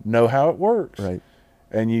I know how it works. Right.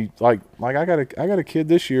 And you I got a kid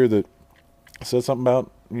this year that said something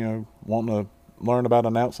about, you know, wanting to learn about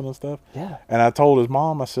announcing and stuff. Yeah. And I told his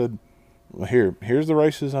mom, I said, well, here's the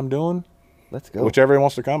races I'm doing. Let's go. Whichever he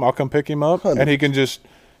wants to come, I'll come pick him up. 100%. And he can just,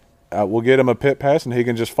 we'll get him a pit pass, and he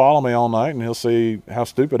can just follow me all night, and he'll see how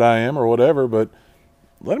stupid I am or whatever. But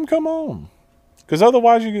let him come on, because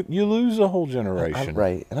otherwise you lose a whole generation.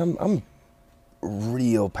 Right, and I'm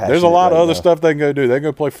real passionate. There's a lot of other now. stuff they can go do. They can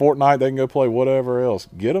go play Fortnite. They can go play whatever else.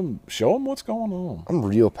 Get them, show them what's going on. I'm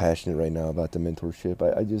real passionate right now about the mentorship.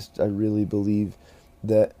 I really believe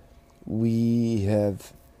that we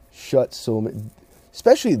have shut so many,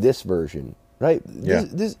 especially this version, right? Yeah.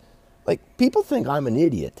 This like, people think I'm an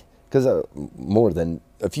idiot because more than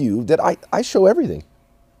a few that I show everything.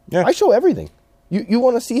 Yeah. I show everything. You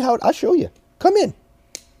want to see how I show you? Come in.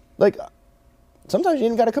 Like, sometimes you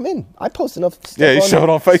ain't got to come in. I post enough stuff. Yeah, you show it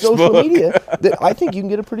on Facebook. Social media that I think you can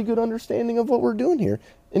get a pretty good understanding of what we're doing here.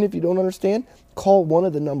 And if you don't understand, call one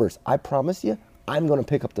of the numbers. I promise you, I'm going to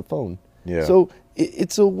pick up the phone. Yeah. So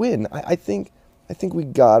it's a win. I think we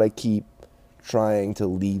gotta keep trying to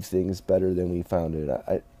leave things better than we found it.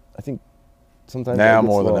 I think sometimes now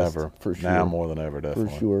more than ever. For sure. Now more than ever,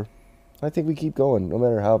 definitely. For sure. I think we keep going, no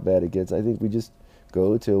matter how bad it gets. I think we just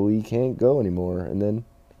go till we can't go anymore, and then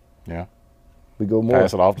we go more.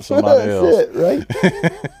 Pass it off to somebody else. That's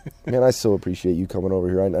it, right? Man, I so appreciate you coming over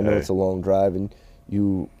here. I know it's a long drive, and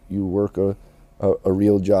you work a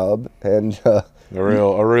real job, and a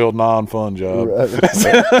real non-fun job.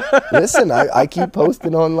 Listen, I keep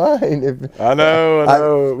posting online. I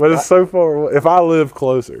know, but it's so far. If I lived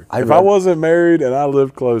closer, if I wasn't married and I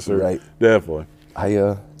lived closer, right, definitely.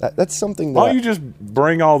 That's something that. Why don't you just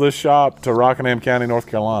bring all this shop to Rockingham County, North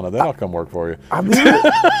Carolina? Then I'll come work for you. I'm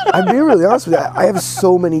being really honest with you. I have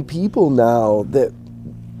so many people now that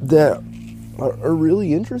are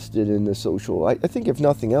really interested in the social. I think if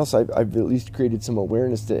nothing else, I've at least created some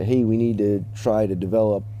awareness that, hey, we need to try to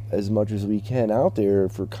develop as much as we can out there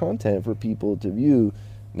for content for people to view.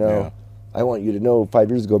 Now, I want you to know, 5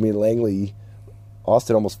 years ago, me and Langley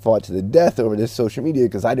Austin almost fought to the death over this social media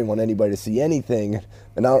because I didn't want anybody to see anything.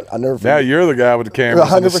 And I'll never forget. Now you're the guy with the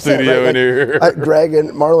cameras in the studio in here. Greg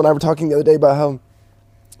and Marlo and I were talking the other day about how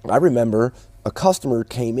I remember a customer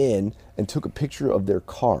came in and took a picture of their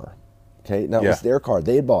car. Okay, now it was their car.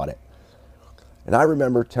 They had bought it. And I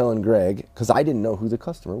remember telling Greg, because I didn't know who the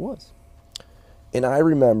customer was. And I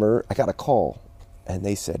remember I got a call, and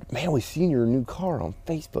they said, man, we've seen your new car on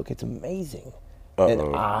Facebook. It's amazing.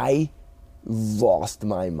 And I lost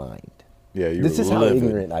my mind. Yeah, this is how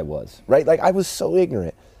ignorant I was, right? Like, I was so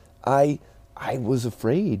ignorant. I was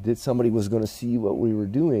afraid that somebody was going to see what we were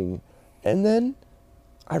doing. And then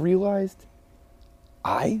I realized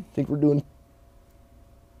I think we're doing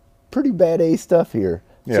pretty bad A stuff here.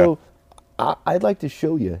 Yeah. So I'd like to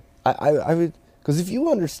show you. I would, because if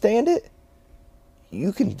you understand it,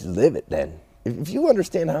 you can live it then. If you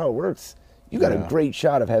understand how it works, you got a great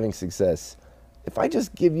shot of having success. If I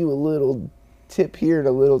just give you a little tip here and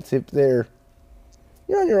a little tip there,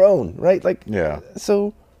 you're on your own, right? Like,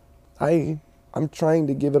 so I'm trying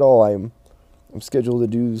to give it all. I'm scheduled to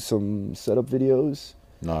do some setup videos.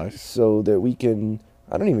 Nice. So that we can,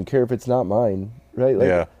 I don't even care if it's not mine, right?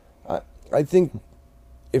 Like, I think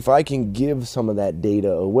if I can give some of that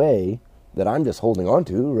data away that I'm just holding on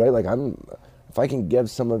to, right? Like, if I can give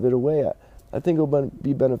some of it away, I think it'll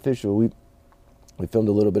be beneficial. We filmed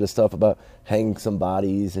a little bit of stuff about hanging some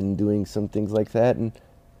bodies and doing some things like that, and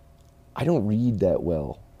I don't read that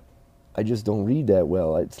well. I just don't read that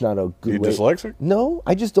well. It's not a good way. You dyslexic? No,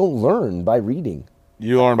 I just don't learn by reading.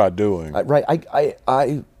 You learn by doing. Right.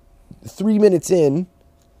 I 3 minutes in,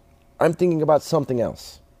 I'm thinking about something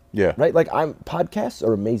else. Yeah. Right? Like, podcasts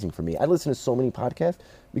are amazing for me. I listen to so many podcasts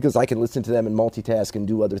because I can listen to them and multitask and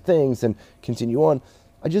do other things and continue on.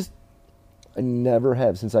 I never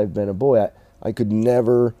have since I've been a boy. I could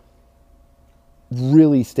never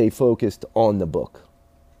really stay focused on the book.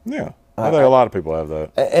 Yeah. I think a lot of people have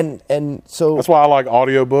that. And so that's why I like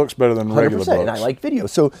audiobooks better than regular books. And I like video.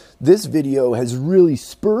 So this video has really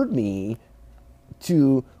spurred me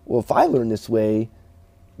to, well, if I learn this way,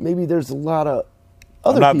 maybe there's a lot of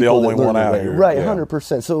other people. I'm not the only one out here. Right,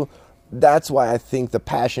 100%. So that's why I think the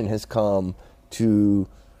passion has come to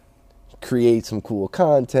create some cool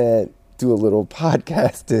content, do a little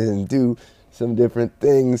podcasting, do some different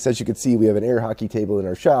things. As you can see, we have an air hockey table in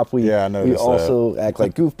our shop. We also act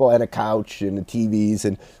like goofball, and a couch and the TVs,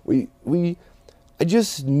 and I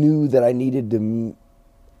just knew that I needed to.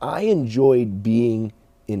 I enjoyed being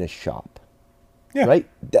in a shop. Yeah. Right.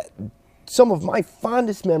 Some of my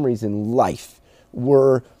fondest memories in life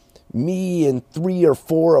were me and 3 or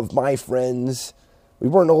 4 of my friends. We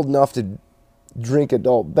weren't old enough to drink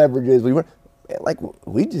adult beverages.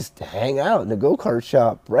 We just hang out in the go-kart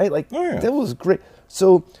shop, right? Like, that was great.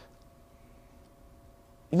 So,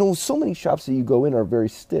 so many shops that you go in are very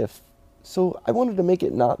stiff. So I wanted to make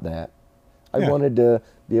it not that. I wanted to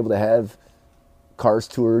be able to have Cars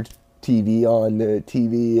Tour TV on the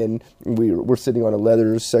TV, and we're sitting on a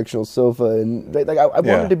leather sectional sofa, and like I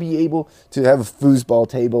wanted to be able to have a foosball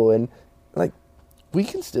table, and like, we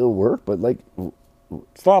can still work, but like,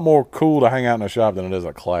 it's a lot more cool to hang out in a shop than it is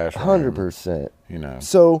a classroom. 100%.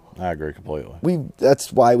 So I agree completely.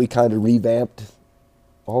 That's why we kind of revamped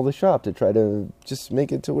all the shop to try to just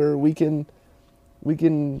make it to where we can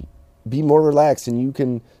be more relaxed, and you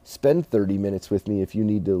can spend 30 minutes with me if you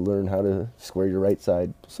need to learn how to square your right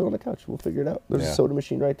side. Sit on the couch. We'll figure it out. There's a soda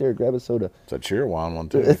machine right there. Grab a soda. It's a Cheerwine one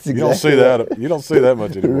too. That's exactly You don't see that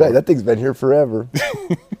much anymore. Right. That thing's been here forever.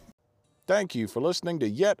 Thank you for listening to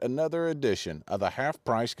yet another edition of the Half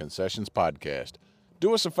Price Concessions Podcast.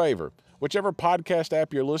 Do us a favor. Whichever podcast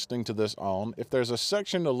app you're listening to this on, if there's a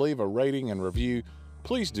section to leave a rating and review,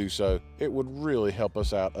 please do so. It would really help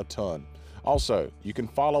us out a ton. Also, you can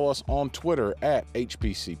follow us on Twitter at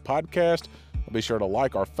HPC Podcast. Be sure to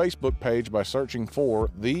like our Facebook page by searching for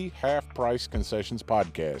the Half Price Concessions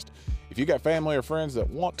Podcast. If you got family or friends that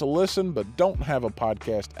want to listen but don't have a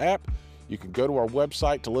podcast app, you can go to our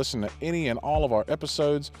website to listen to any and all of our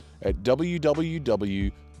episodes at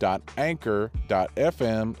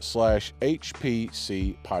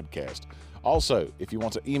www.anchor.fm/HPC Podcast. Also, if you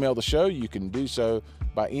want to email the show, you can do so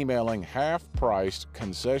by emailing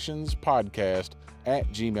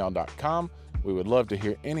halfpriceconcessionspodcast@gmail.com. We would love to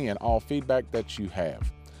hear any and all feedback that you have.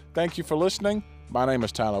 Thank you for listening. My name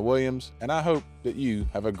is Tyler Williams, and I hope that you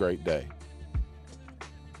have a great day.